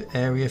took it to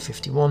Area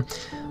 51,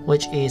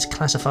 which is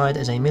classified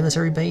as a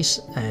military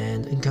base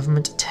and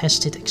government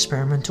tested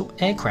experimental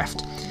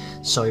aircraft.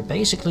 So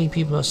basically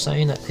people are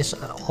saying that this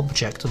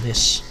object,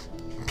 this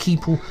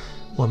people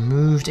were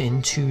moved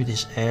into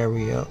this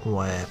area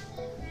where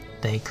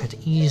they could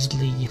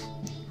easily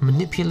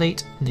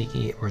manipulate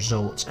the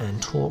results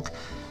and talk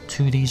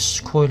to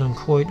these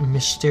quote-unquote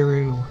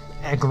mysterious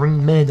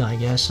green men, I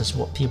guess is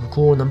what people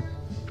call them.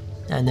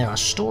 And there are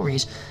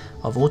stories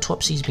of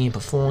autopsies being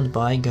performed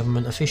by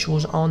government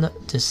officials on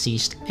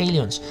deceased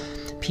aliens.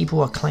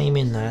 People are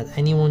claiming that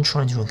anyone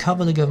trying to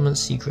uncover the government's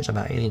secrets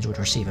about aliens would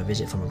receive a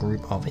visit from a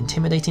group of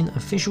intimidating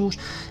officials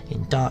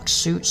in dark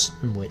suits,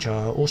 which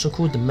are also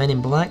called the Men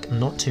in Black,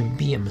 not to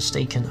be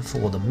mistaken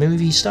for the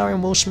movie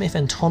starring Will Smith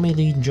and Tommy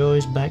Lee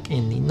Jones back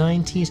in the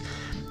 90s.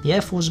 The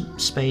Air Force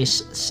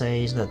Base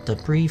says that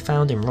debris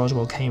found in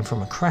Roswell came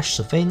from a crashed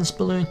surveillance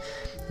balloon,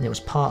 and it was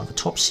part of a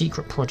top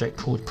secret project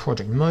called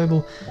Project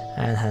Mobile,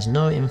 and has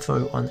no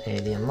info on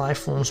alien life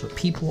forms, but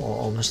people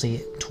are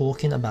obviously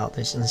talking about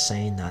this and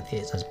saying that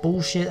it is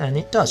bullshit, and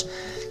it does.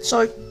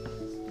 So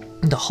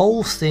the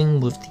whole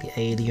thing with the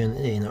alien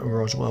in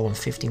Roswell and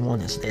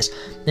 51 is this: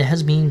 there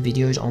has been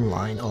videos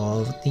online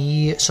of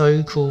the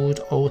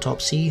so-called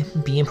autopsy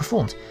being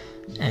performed.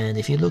 And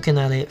if you're looking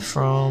at it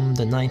from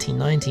the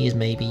 1990s,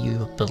 maybe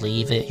you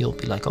believe it, you'll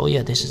be like, oh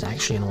yeah, this is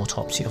actually an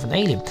autopsy of an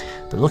alien.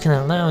 But looking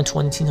at it now in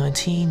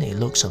 2019, it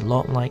looks a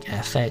lot like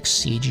FX,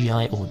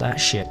 CGI, all that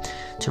shit,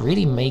 to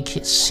really make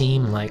it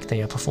seem like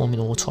they are performing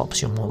an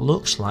autopsy on what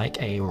looks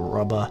like a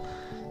rubber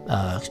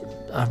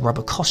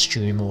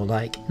costume, or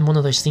like one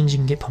of those things you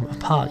can get from a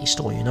party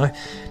store, you know.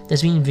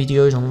 There's been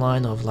videos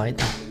online of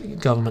like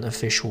government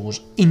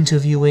officials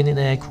interviewing, in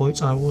air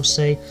quotes I will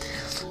say,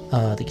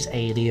 these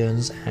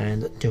aliens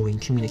and doing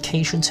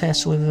communication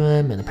tests with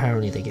them, and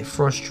apparently they get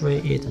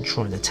frustrated and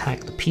try and attack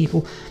the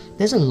people.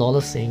 There's a lot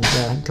of things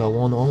that go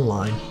on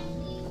online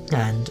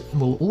and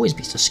will always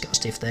be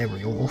discussed if they're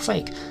real or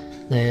fake.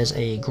 There's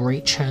a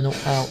great channel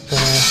out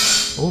there.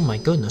 Oh my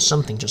goodness,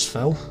 something just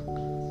fell.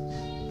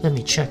 Let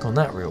me check on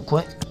that real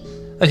quick.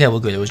 Okay,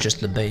 well good, it was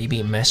just the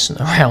baby messing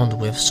around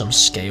with some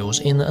scales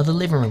in the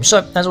living room.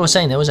 So, as I was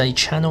saying, there was a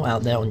channel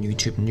out there on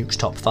YouTube, Nuke's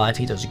Top 5,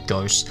 he does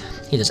ghosts,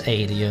 he does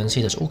aliens,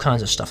 he does all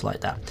kinds of stuff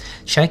like that.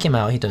 Check him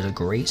out, he does a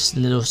great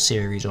little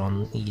series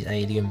on these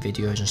alien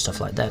videos and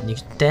stuff like that, and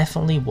it's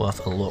definitely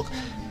worth a look.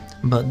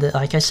 But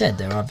like I said,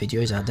 there are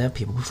videos out there of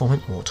people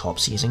performing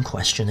autopsies and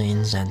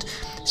questionings and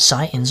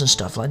sightings and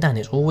stuff like that, and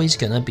it's always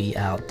going to be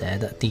out there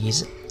that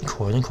these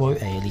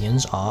quote-unquote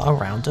aliens are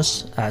around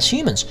us as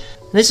humans.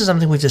 This is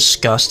something we've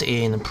discussed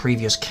in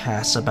previous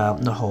casts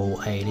about the whole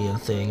alien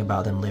thing,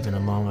 about them living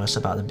among us,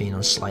 about them being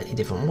on slightly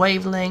different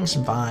wavelengths,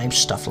 vibes,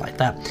 stuff like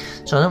that.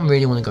 So I don't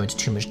really want to go into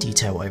too much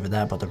detail over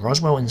that, but the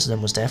Roswell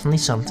incident was definitely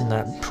something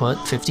that put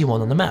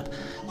 51 on the map.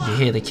 You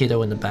hear the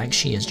kiddo in the back,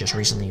 she has just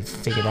recently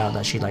figured out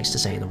that she likes to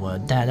say the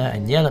word dada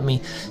and yell at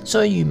me,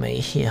 so you may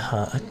hear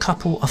her a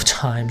couple of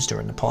times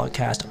during the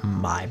podcast,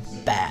 my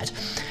bad.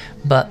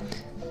 But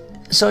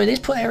so they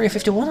put Area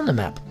 51 on the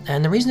map,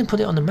 and the reason they put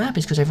it on the map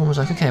is because everyone was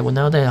like, okay, well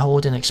now they're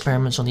holding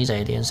experiments on these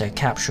aliens, they're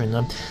capturing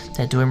them,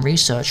 they're doing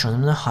research on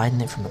them, they're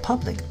hiding it from the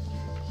public.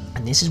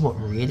 And this is what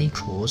really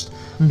caused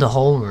the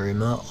whole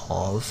rumour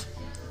of,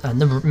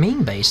 and the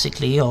meme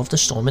basically, of the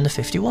storm in the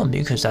 51,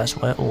 because that's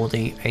where all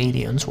the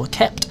aliens were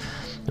kept,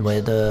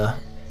 where the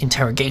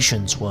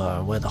interrogations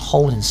were, where the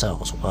holding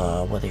cells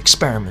were, where the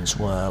experiments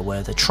were,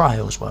 where the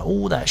trials were,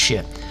 all that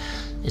shit.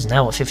 is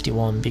now at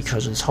 51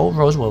 because of this whole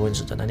Roswell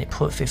incident, and it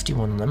put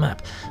 51 on the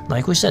map.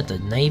 Like we said, the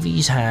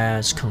Navy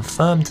has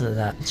confirmed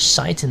that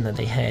sighting that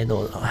they had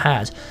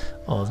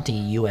of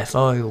the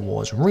UFO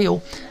was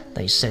real.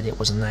 They said it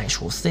was an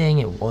actual thing,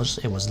 it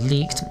was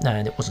leaked,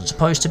 and it wasn't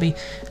supposed to be.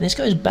 And this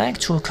goes back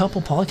to a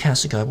couple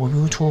podcasts ago where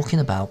we were talking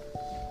about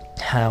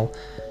how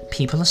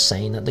people are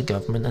saying that the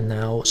government are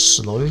now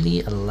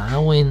slowly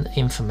allowing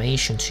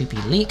information to be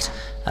leaked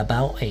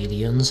about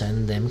aliens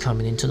and them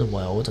coming into the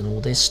world and all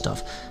this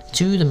stuff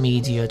to the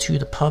media, to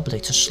the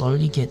public, to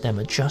slowly get them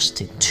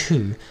adjusted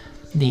to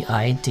the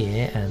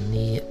idea and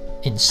the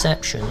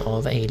inception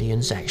of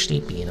aliens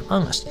actually being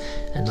among us.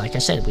 And like I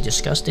said, we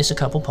discussed this a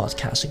couple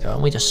podcasts ago,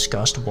 and we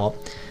discussed what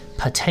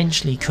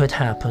potentially could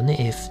happen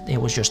if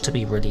it was just to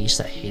be released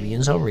that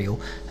aliens are real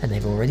and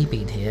they've already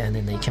been here, and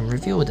then they can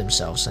reveal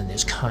themselves. And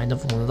it's kind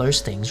of one of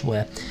those things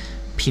where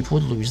people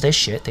would lose their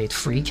shit, they'd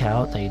freak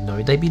out, they'd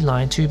know they'd be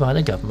lied to by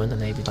the government,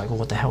 and they'd be like, well,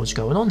 what the hell is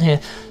going on here?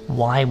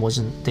 Why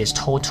wasn't this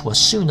told to us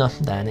sooner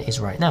than it is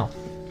right now?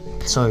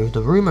 So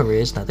the rumor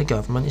is that the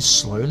government is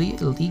slowly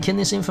leaking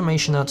this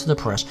information out to the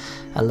press,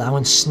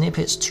 allowing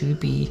snippets to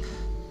be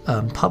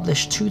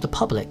published to the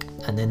public,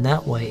 and then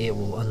that way it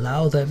will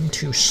allow them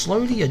to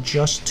slowly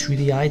adjust to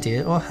the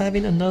idea of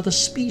having another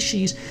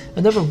species,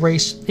 another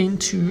race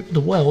into the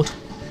world,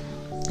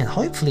 and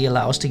hopefully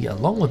allow us to get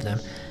along with them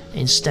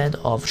instead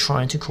of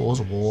trying to cause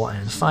war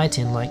and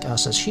fighting like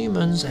us as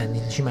humans and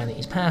in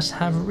humanity's past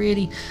have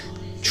really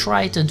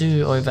tried to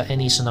do over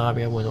any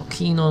scenario we're not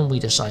keen on. We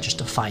decide just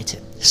to fight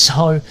it.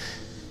 So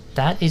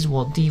that is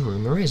what the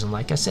rumor is, and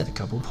like I said a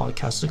couple of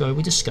podcasts ago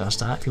we discussed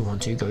that. If you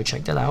want to, go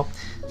check that out.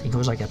 I think it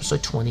was like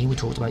episode 20, we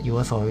talked about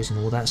UFOs and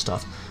all that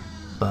stuff.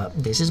 But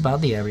this is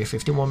about the Area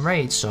 51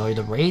 raid. So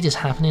the raid is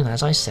happening,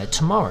 as I said,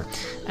 tomorrow,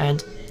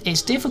 and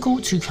it's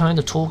difficult to kind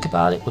of talk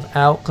about it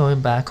without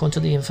going back onto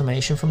the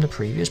information from the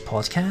previous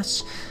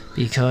podcasts,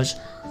 because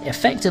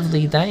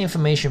effectively that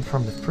information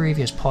from the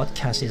previous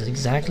podcast is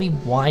exactly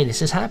why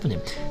this is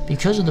happening,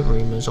 because of the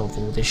rumors of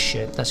all this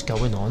shit that's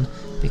going on,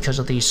 because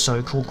of these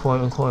so-called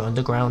quote-unquote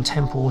underground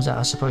temples that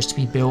are supposed to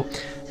be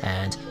built,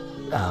 and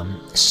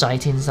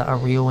sightings that are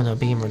real and are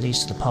being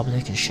released to the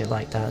public and shit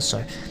like that.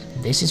 So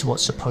this is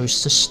what's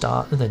supposed to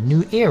start the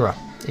new era,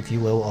 if you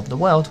will, of the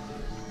world,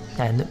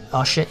 and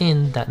usher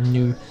in that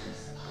new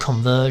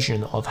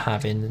conversion of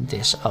having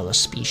this other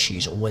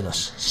species with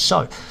us.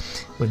 So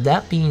with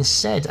that being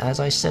said, as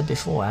I said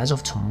before, as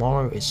of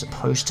tomorrow is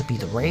supposed to be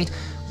the raid.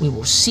 We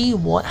will see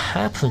what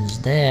happens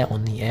there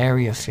on the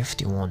Area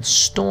 51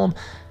 storm.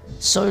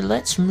 So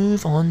let's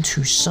move on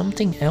to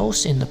something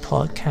else in the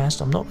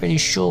podcast. I'm not really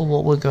sure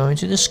what we're going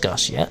to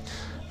discuss yet,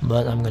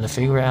 but I'm going to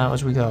figure it out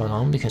as we go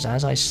along, because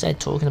as I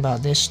said, talking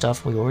about this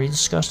stuff we already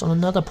discussed on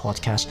another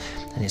podcast,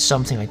 and it's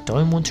something I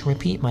don't want to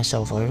repeat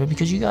myself over,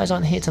 because you guys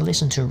aren't here to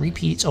listen to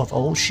repeats of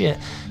old shit.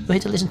 You're here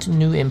to listen to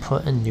new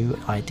input and new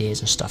ideas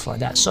and stuff like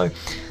that. So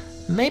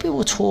maybe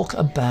we'll talk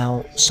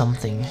about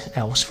something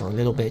else for a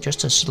little bit,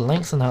 just to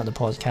lengthen out the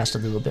podcast a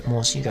little bit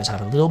more, so you guys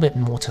have a little bit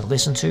more to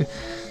listen to.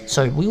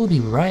 So we will be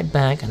right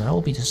back, and I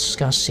will be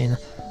discussing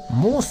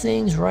more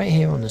things right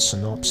here on the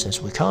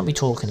synopsis. We can't be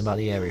talking about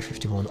the Area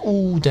 51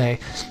 all day,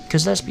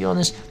 because let's be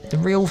honest, the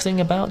real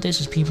thing about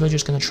this is people are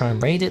just going to try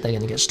and raid it. They're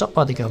going to get stopped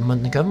by the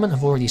government. The government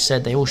have already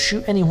said they will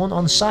shoot anyone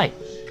on sight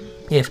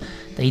if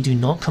they do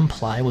not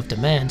comply with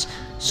demands.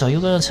 So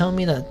you're going to tell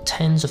me that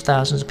tens of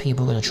thousands of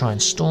people are going to try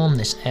and storm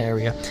this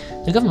area?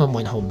 The government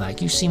won't hold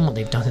back. You've seen what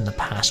they've done in the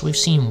past. We've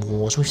seen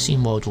wars. We've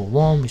seen World War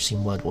One. We've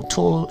seen World War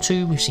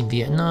II. We've seen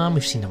Vietnam.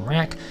 We've seen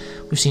Iraq.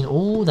 We've seen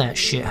all that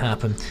shit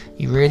happen.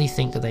 You really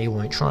think that they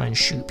won't try and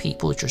shoot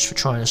people just for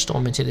trying to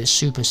storm into this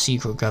super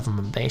secret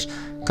government base?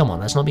 Come on,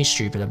 let's not be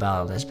stupid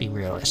about it. Let's be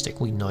realistic.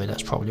 We know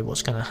that's probably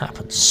what's going to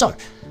happen. So,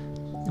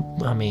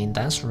 I mean,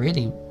 that's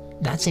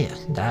it.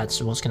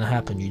 That's what's going to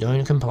happen. You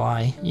don't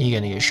comply, you're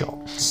going to get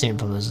shot.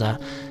 Simple as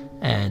that.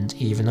 And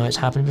even though it's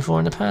happened before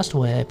in the past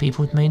where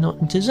people may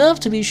not deserve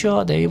to be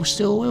shot, they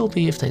still will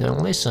be if they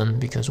don't listen,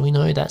 because we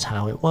know that's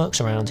how it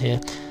works around here.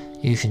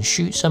 You can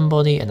shoot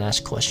somebody and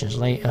ask questions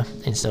later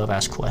instead of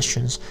ask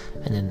questions,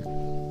 and then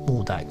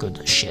all that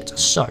good shit.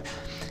 So,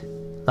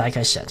 like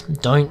I said,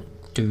 don't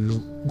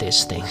do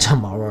this thing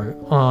tomorrow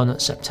on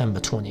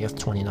September 20th,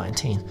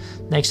 2019.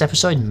 Next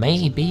episode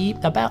may be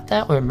about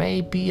that, or it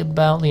may be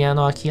about the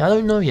anarchy. I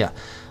don't know yet.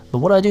 But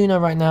what I do know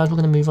right now is we're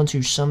going to move on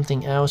to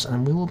something else,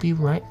 and we will be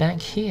right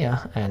back here,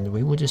 and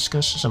we will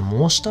discuss some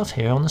more stuff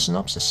here on the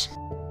synopsis.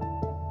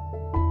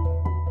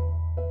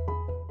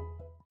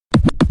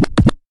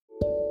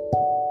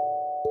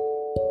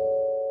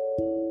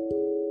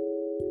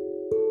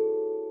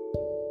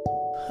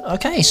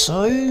 Okay,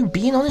 so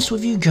being honest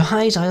with you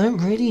guys, I don't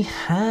really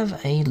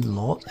have a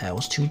lot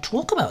else to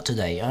talk about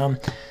today.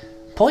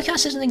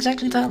 Podcast isn't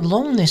exactly that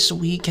long this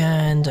week,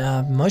 and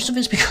most of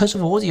it's because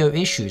of audio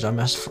issues. I'm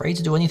afraid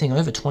to do anything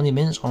over 20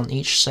 minutes on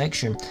each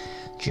section,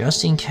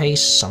 just in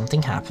case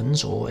something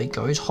happens or it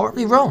goes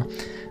horribly wrong.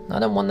 And I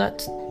don't want that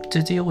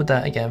to deal with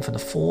that again for the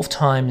 4th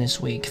time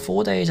this week.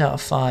 4 days out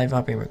of 5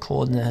 I've been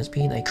recording, there has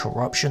been a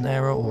corruption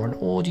error or an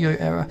audio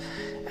error,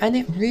 and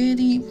it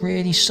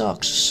really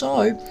sucks.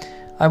 So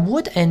I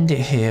would end it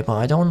here, but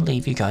I don't want to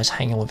leave you guys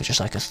hanging with just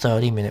like a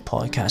 30-minute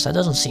podcast. That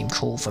doesn't seem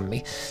cool for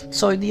me.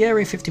 So the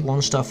Area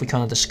 51 stuff we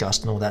kind of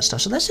discussed and all that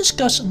stuff. So let's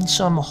discuss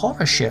some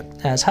horror shit,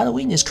 as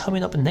Halloween is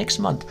coming up next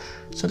month.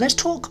 So let's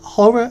talk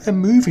horror and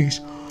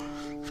movies.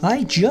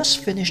 I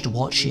just finished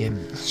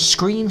watching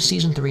Scream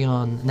Season 3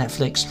 on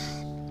Netflix,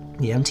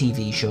 the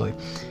MTV show,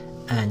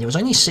 and it was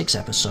only 6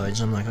 episodes.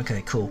 I'm like,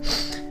 okay, cool.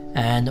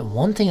 And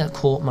one thing that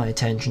caught my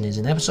attention is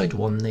in episode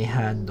 1 they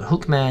had the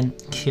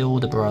Hookman kill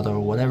the brother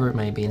or whatever it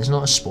may be, and it's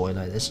not a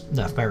spoiler, it's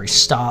the very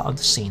start of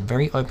the scene,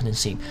 very opening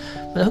scene.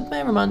 But the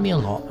Hookman reminded me a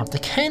lot of the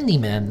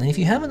Candyman, and if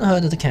you haven't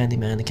heard of the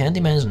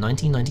Candyman is a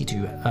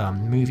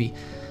 1992 movie,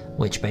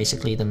 which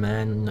basically the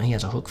man, he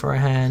has a hook for a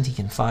hand, he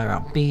can fire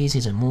out bees,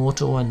 he's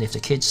immortal, and if the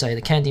kids say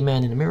the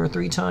Candyman in the mirror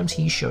 3 times,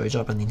 he shows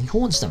up and then he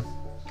haunts them.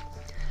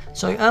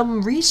 So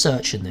I'm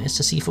researching this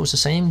to see if it was the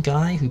same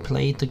guy who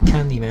played the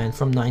Candyman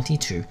from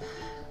 92.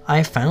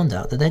 I found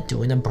out that they're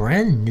doing a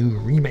brand new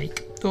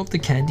remake of the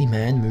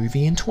Candyman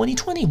movie in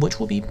 2020, which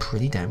will be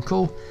pretty damn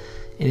cool.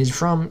 It is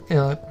from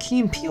Key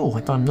and Peele,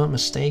 if I'm not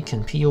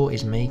mistaken. Peele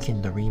is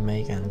making the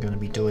remake and going to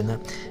be doing that.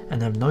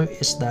 And I've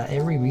noticed that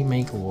every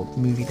remake or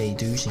movie they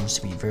do seems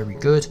to be very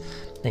good.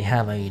 They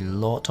have a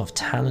lot of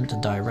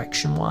talent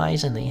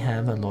direction-wise, and they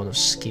have a lot of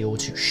skill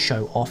to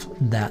show off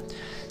that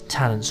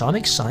talent. So I'm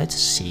excited to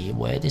see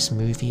where this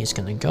movie is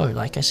going to go.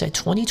 Like I said,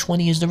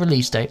 2020 is the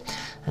release date,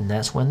 and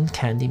that's when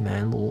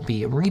Candyman will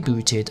be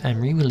rebooted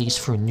and re-released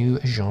for a new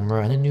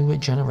genre and a new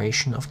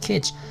generation of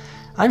kids.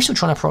 I'm still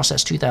trying to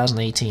process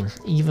 2018,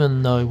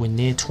 even though we're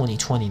near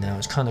 2020 now.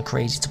 It's kind of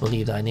crazy to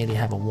believe that I nearly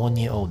have a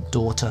 1-year-old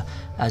daughter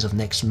as of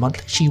next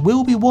month. She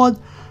will be 1,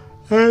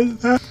 and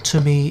that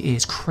to me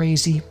is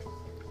crazy.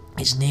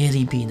 It's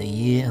nearly been a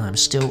year and I'm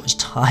still as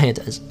tired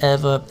as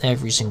ever.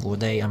 Every single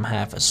day I'm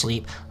half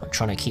asleep. I'm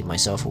trying to keep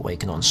myself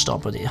awake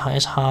non-stop, but it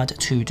is hard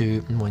to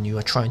do when you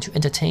are trying to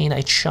entertain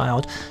a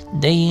child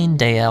day in,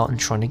 day out, and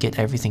trying to get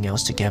everything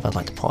else together,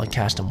 like the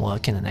podcast and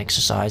working and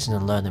exercising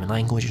and learning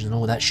languages and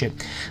all that shit.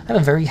 I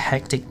have a very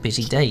hectic,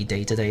 busy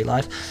day-to-day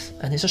life,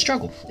 and it's a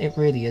struggle. It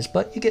really is,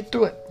 but you get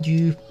through it.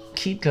 You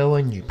keep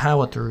going, you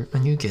power through,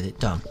 and you get it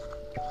done.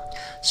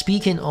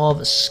 Speaking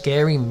of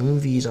scary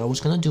movies, I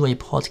was going to do a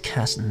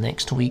podcast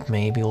next week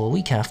maybe, or a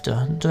week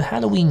after, the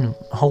Halloween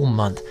whole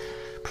month.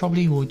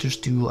 Probably we'll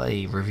just do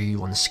a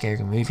review on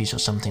scary movies or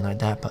something like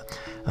that, but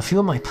a few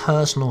of my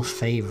personal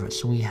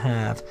favorites, we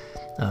have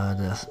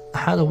the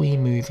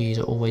Halloween movies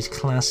are always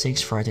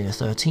classics, Friday the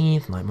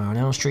 13th, Nightmare on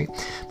Elm Street,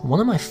 but one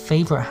of my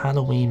favorite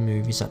Halloween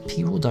movies that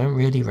people don't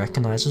really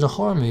recognize as a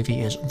horror movie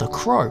is The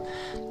Crow.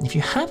 If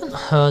you haven't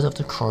heard of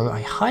The Crow,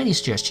 I highly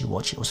suggest you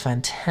watch it. It was a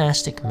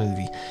fantastic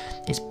movie.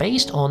 It's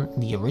based on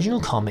the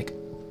original comic.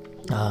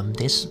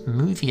 This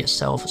movie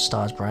itself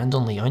stars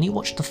Brandon Lee. Only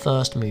watch the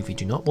first movie,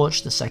 do not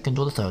watch the second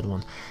or the third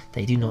one.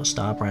 They do not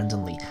star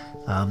Brandon Lee.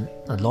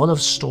 A lot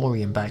of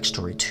story and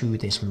backstory to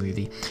this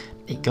movie.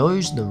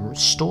 The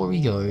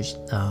story goes,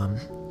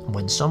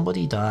 when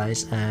somebody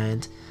dies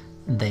and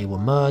they were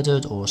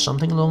murdered or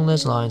something along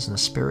those lines and the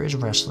spirit is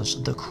restless,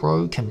 the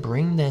Crow can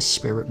bring their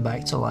spirit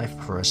back to life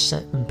for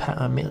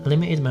a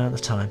limited amount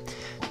of time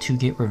to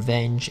get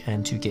revenge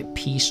and to get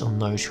peace on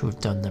those who have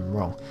done them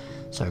wrong.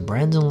 So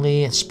Brandon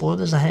Lee, and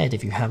spoilers ahead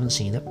if you haven't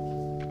seen it,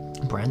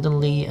 Brandon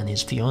Lee and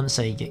his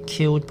fiancée get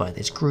killed by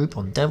this group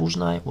on Devil's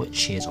Night,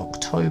 which is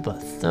October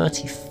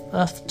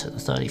 31st to the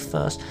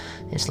 31st.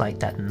 It's like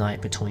that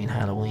night between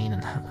Halloween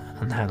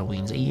and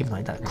Halloween's Eve,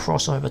 like that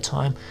crossover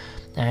time.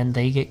 And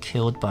they get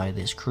killed by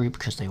this group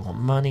because they want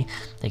money.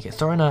 They get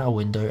thrown out a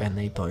window and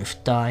they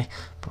both die.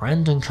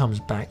 Brandon comes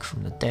back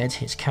from the dead,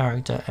 his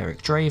character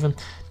Eric Draven,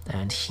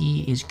 and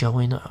he is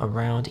going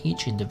around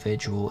each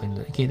individual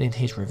and getting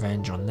his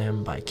revenge on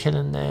them by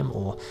killing them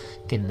or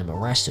getting them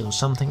arrested or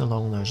something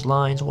along those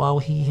lines, while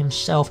he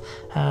himself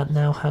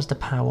now has the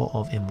power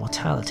of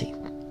immortality.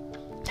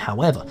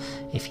 However,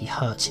 if he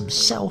hurts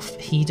himself,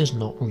 he does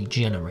not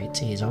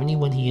regenerate. It is only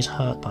when he is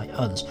hurt by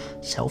others.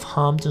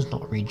 Self-harm does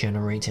not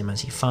regenerate him,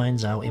 as he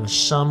finds out in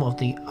some of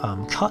the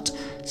cut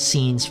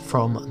scenes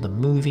from the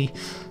movie.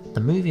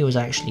 The movie was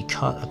actually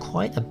cut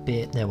quite a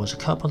bit. There was a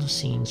couple of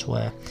scenes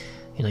where,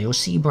 you know, you'll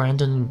see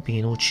Brandon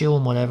being all chill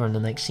and whatever, and the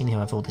next scene he'll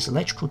have all this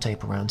electrical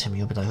tape around him.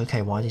 You'll be like,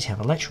 okay, why does he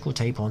have electrical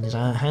tape on his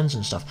hands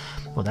and stuff?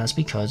 Well, that's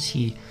because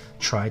he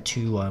tried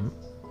to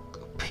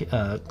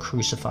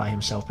crucify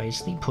himself,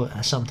 basically put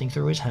something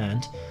through his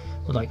hand,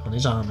 like on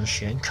his arm and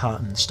shit, and cut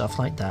and stuff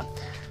like that,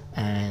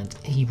 and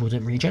he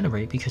wouldn't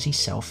regenerate because he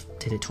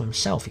did it to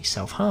himself. He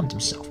self-harmed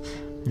himself.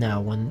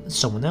 Now when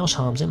someone else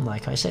harms him,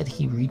 like I said,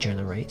 he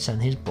regenerates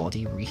and his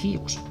body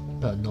re-heals,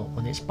 but not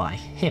when it's by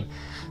him.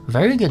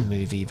 Very good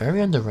movie,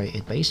 very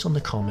underrated, based on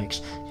the comics.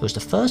 It was the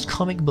first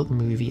comic book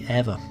movie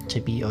ever to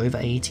be over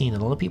 18. A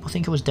lot of people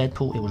think it was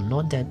Deadpool. It was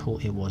not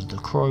Deadpool, it was The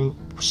Crow,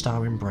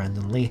 starring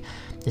Brandon Lee.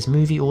 This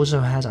movie also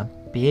has a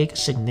big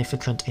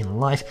significance in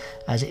life,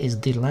 as it is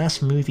the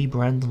last movie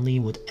Brandon Lee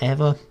would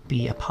ever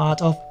be a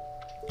part of.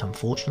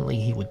 Unfortunately,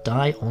 he would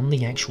die on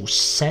the actual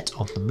set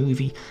of the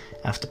movie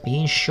after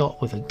being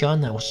shot with a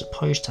gun that was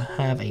supposed to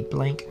have a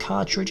blank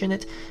cartridge in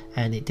it,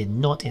 and it did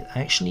not. It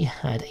actually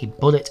had a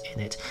bullet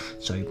in it.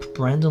 So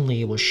Brandon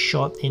Lee was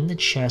shot in the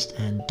chest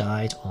and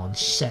died on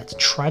set,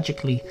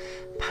 tragically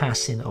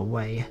passing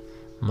away,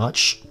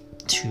 much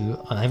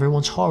to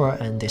everyone's horror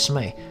and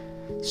dismay.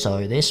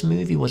 So this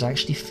movie was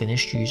actually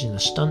finished using a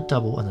stunt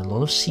double and a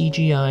lot of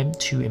CGI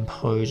to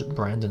impose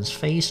Brandon's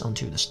face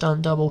onto the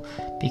stunt double,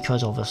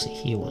 because obviously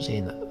he was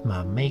in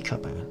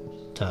makeup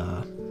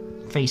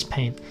and face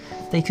paint.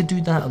 They could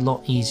do that a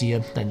lot easier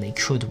than they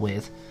could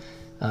with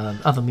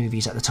other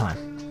movies at the time.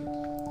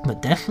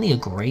 But definitely a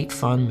great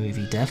fun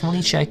movie.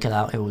 Definitely check it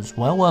out. It was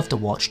well worth the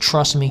watch.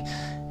 Trust me,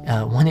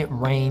 When It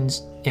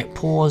Rains, It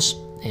Pours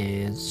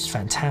is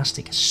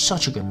fantastic. It's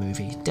such a good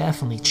movie.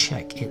 Definitely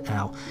check it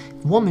out.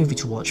 One movie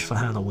to watch for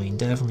Halloween,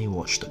 definitely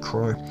watch The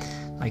Crow.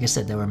 Like I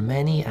said, there are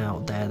many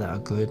out there that are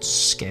good,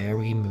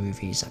 scary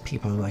movies that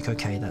people are like,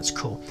 okay, that's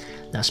cool.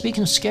 Now,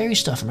 speaking of scary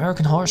stuff,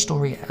 American Horror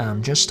Story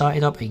just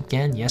started up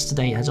again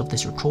yesterday as of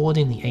this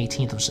recording, the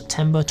 18th of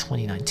September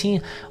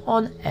 2019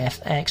 on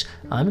FX.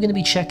 I'm going to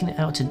be checking it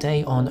out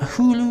today on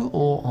Hulu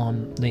or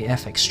on the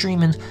FX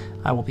streaming.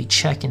 I will be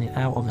checking it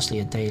out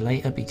obviously a day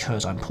later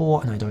because I'm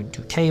poor and I don't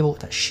do cable.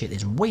 That shit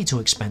is way too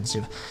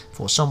expensive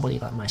for somebody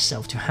like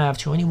myself to have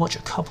to only watch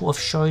a couple of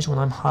shows when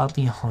I'm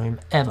hardly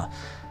home ever.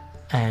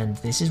 And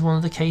this is one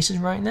of the cases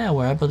right now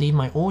where I believe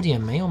my audio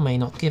may or may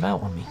not give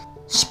out on me.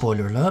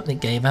 Spoiler alert,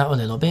 it gave out a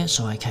little bit,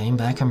 so I came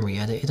back and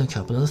re-edited a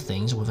couple of the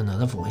things with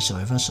another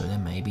voiceover, so there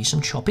may be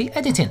some choppy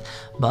editing.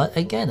 But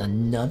again,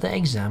 another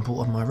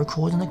example of my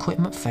recording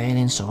equipment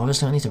failing, so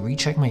obviously I need to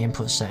recheck my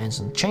input settings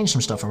and change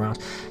some stuff around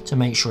to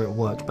make sure it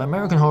worked. But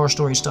American Horror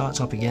Story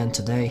starts up again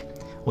today.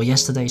 Or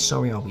yesterday,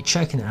 sorry. I'll be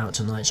checking it out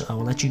tonight, so I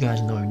will let you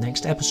guys know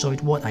next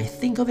episode what I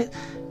think of it,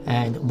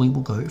 and we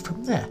will go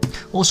from there.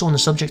 Also, on the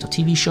subject of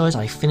TV shows,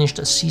 I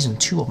finished season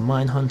 2 of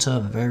Mindhunter,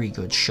 a very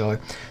good show.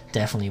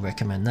 Definitely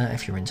recommend that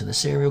if you're into the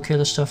serial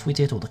killer stuff we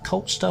did, or the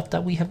cult stuff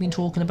that we have been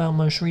talking about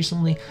most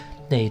recently.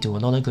 They do a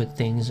lot of good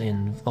things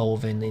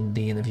involving in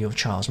the interview of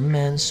Charles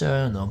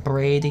Manson or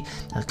Brady.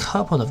 A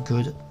couple of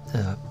good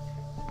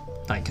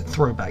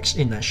throwbacks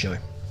in that show.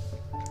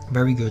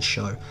 Very good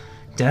show.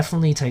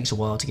 Definitely takes a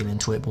while to get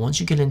into it, but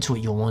once you get into it,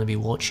 you'll want to be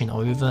watching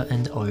over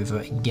and over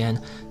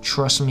again.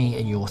 Trust me,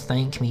 and you'll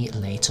thank me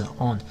later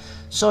on.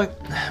 So,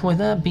 with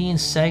that being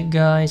said,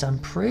 guys, I'm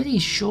pretty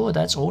sure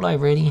that's all I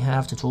really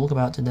have to talk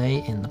about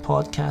today in the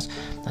podcast.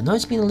 I know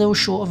it's been a little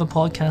short of a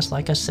podcast.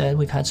 Like I said,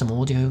 we've had some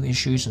audio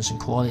issues and some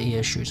quality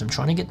issues. I'm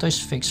trying to get those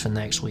fixed for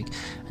next week,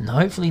 and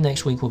hopefully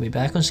next week we'll be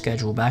back on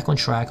schedule, back on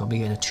track. I'll be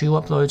getting 2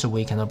 uploads a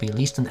week, and I'll be at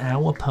least an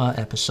hour per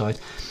episode.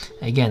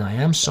 Again, I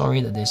am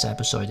sorry that this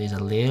episode is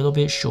a little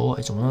bit short.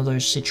 It's one of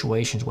those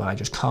situations where I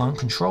just can't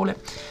control it.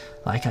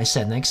 Like I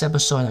said, next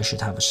episode I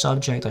should have a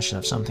subject, I should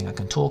have something I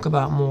can talk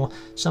about more,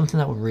 something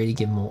that would really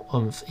give more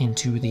oomph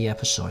into the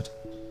episode.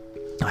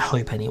 I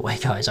hope anyway,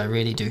 guys, I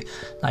really do.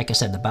 Like I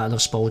said, the Battle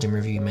of Spalding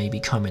review may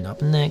be coming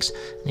up next,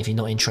 and if you're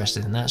not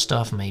interested in that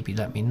stuff, maybe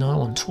let me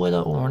know on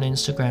Twitter or on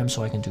Instagram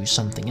so I can do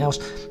something else.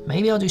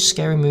 Maybe I'll do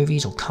scary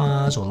movies or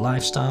cars or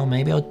lifestyle.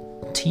 Maybe I'll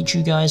teach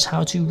you guys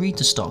how to read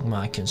the stock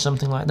market,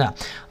 something like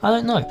that. I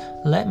don't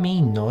know. Let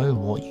me know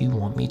what you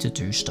want me to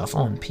do stuff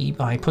on.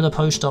 I put a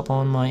post up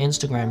on my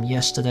Instagram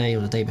yesterday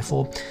or the day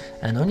before,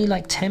 and only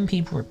like 10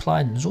 people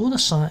replied, and it was all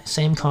the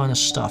same kind of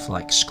stuff,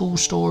 like school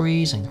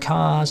stories and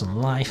cars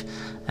and life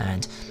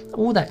and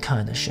all that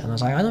kind of shit. And I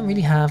was like, I don't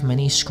really have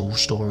many school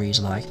stories.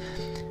 Like,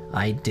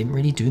 I didn't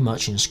really do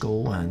much in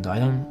school, and I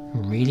don't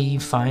really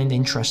find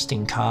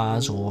interesting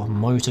cars or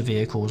motor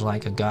vehicles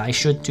like a guy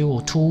should do,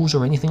 or tools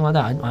or anything like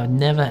that. I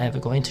never ever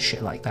got into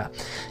shit like that.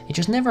 It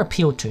just never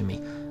appealed to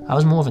me. I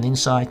was more of an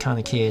inside kind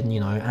of kid, you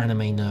know,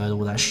 anime nerd,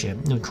 all that shit.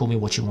 You would call me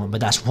what you want, but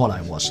that's what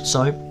I was.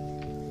 So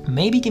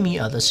maybe give me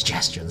other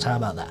suggestions. How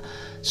about that?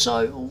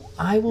 So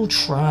I will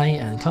try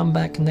and come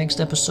back next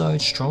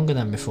episode stronger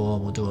than before.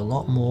 We'll do a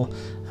lot more,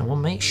 and we'll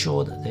make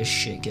sure that this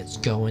shit gets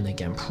going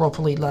again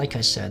properly. Like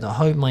I said, I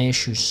hope my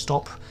issues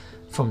stop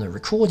from the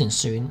recording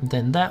soon.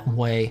 Then that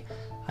way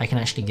I can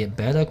actually get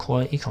better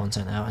quality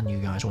content out, and you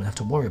guys won't have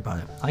to worry about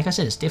it. Like I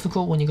said, it's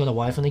difficult when you got a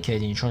wife and a kid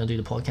and you're trying to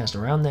do the podcast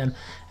around them,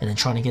 and then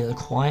trying to get it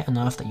quiet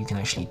enough that you can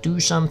actually do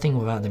something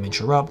without them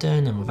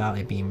interrupting and without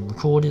it being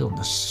recorded on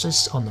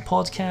the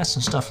podcast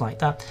and stuff like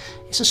that.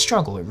 It's a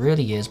struggle, it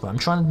really is, but I'm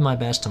trying to do my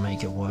best to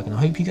make it work, and I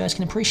hope you guys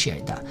can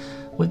appreciate that.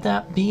 With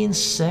that being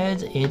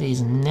said, it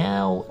is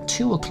now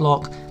 2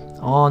 o'clock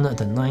on the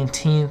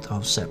 19th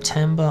of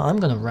September. I'm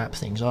going to wrap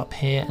things up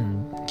here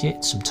and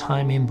get some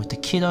time in with the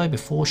kiddo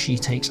before she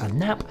takes a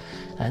nap,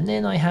 and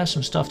then I have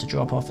some stuff to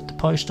drop off at the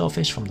post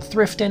office from the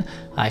thrifting.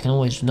 I can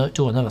always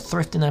do another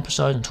thrifting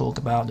episode and talk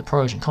about the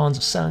pros and cons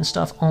of selling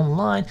stuff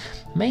online,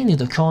 mainly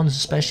the cons,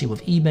 especially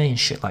with eBay and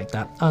shit like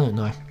that. I don't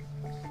know.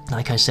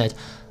 Like I said,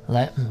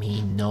 let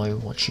me know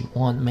what you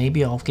want.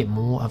 Maybe I'll get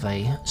more of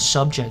a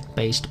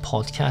subject-based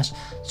podcast,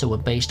 so we're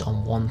based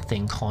on one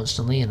thing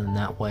constantly, and in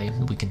that way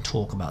we can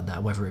talk about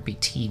that, whether it be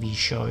TV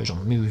shows or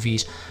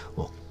movies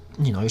or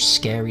you know,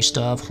 scary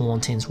stuff,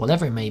 hauntings,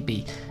 whatever it may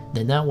be,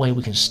 then that way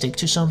we can stick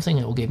to something.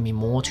 It will give me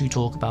more to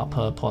talk about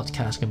per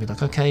podcast. And be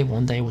like, okay,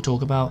 one day we'll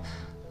talk about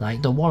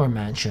like the Warren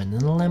Mansion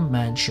and the Lemp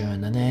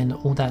Mansion and then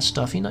all that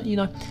stuff, you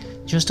know,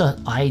 just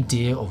an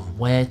idea of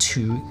where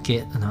to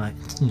get,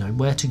 you know,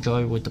 where to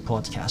go with the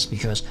podcast,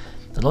 because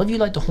a lot of you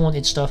like the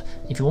haunted stuff.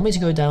 If you want me to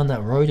go down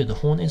that road of the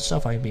haunted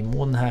stuff, I'd be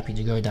more than happy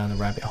to go down the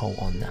rabbit hole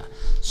on that.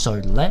 So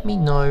let me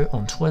know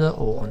on Twitter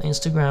or on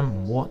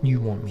Instagram what you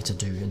want me to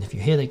do. And if you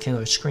hear the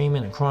kiddo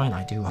screaming and crying,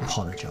 I do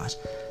apologize.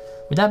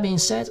 With that being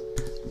said,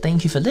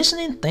 thank you for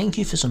listening. Thank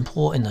you for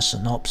supporting the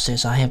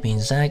synopsis. I have been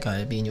Zach. I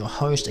have been your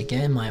host.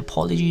 Again, my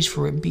apologies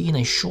for it being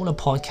a shorter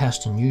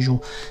podcast than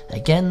usual.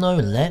 Again, though,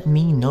 let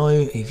me know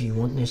if you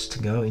want this to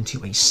go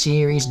into a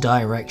series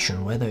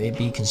direction, whether it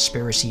be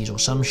conspiracies or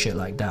some shit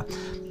like that.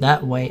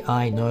 That way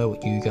I know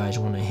what you guys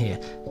want to hear.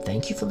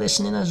 Thank you for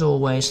listening as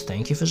always.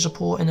 Thank you for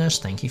supporting us.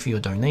 Thank you for your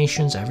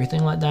donations,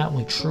 everything like that.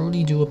 We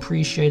truly do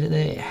appreciate it.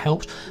 It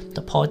helps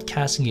the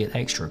podcast get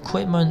extra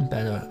equipment,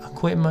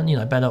 you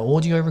know, better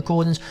audio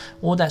recordings,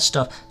 all that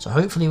stuff. So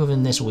hopefully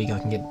within this week I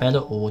can get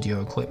better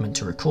audio equipment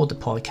to record the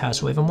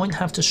podcast with and won't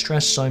have to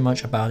stress so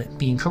much about it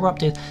being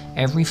corrupted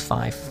every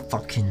 5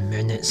 fucking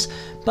minutes.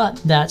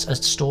 But that's a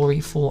story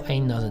for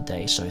another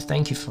day. So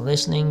thank you for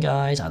listening,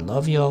 guys. I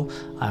love y'all.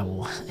 I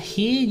will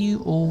hear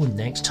you all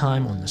next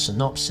time on the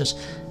synopsis.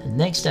 And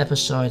next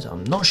episode,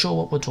 I'm not sure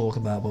what we'll talk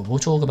about, but we'll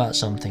talk about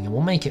something and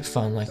we'll make it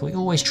fun like we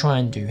always try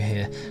and do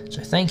here.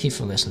 So thank you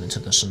for listening to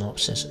the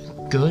synopsis.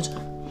 Good.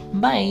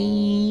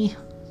 Bye.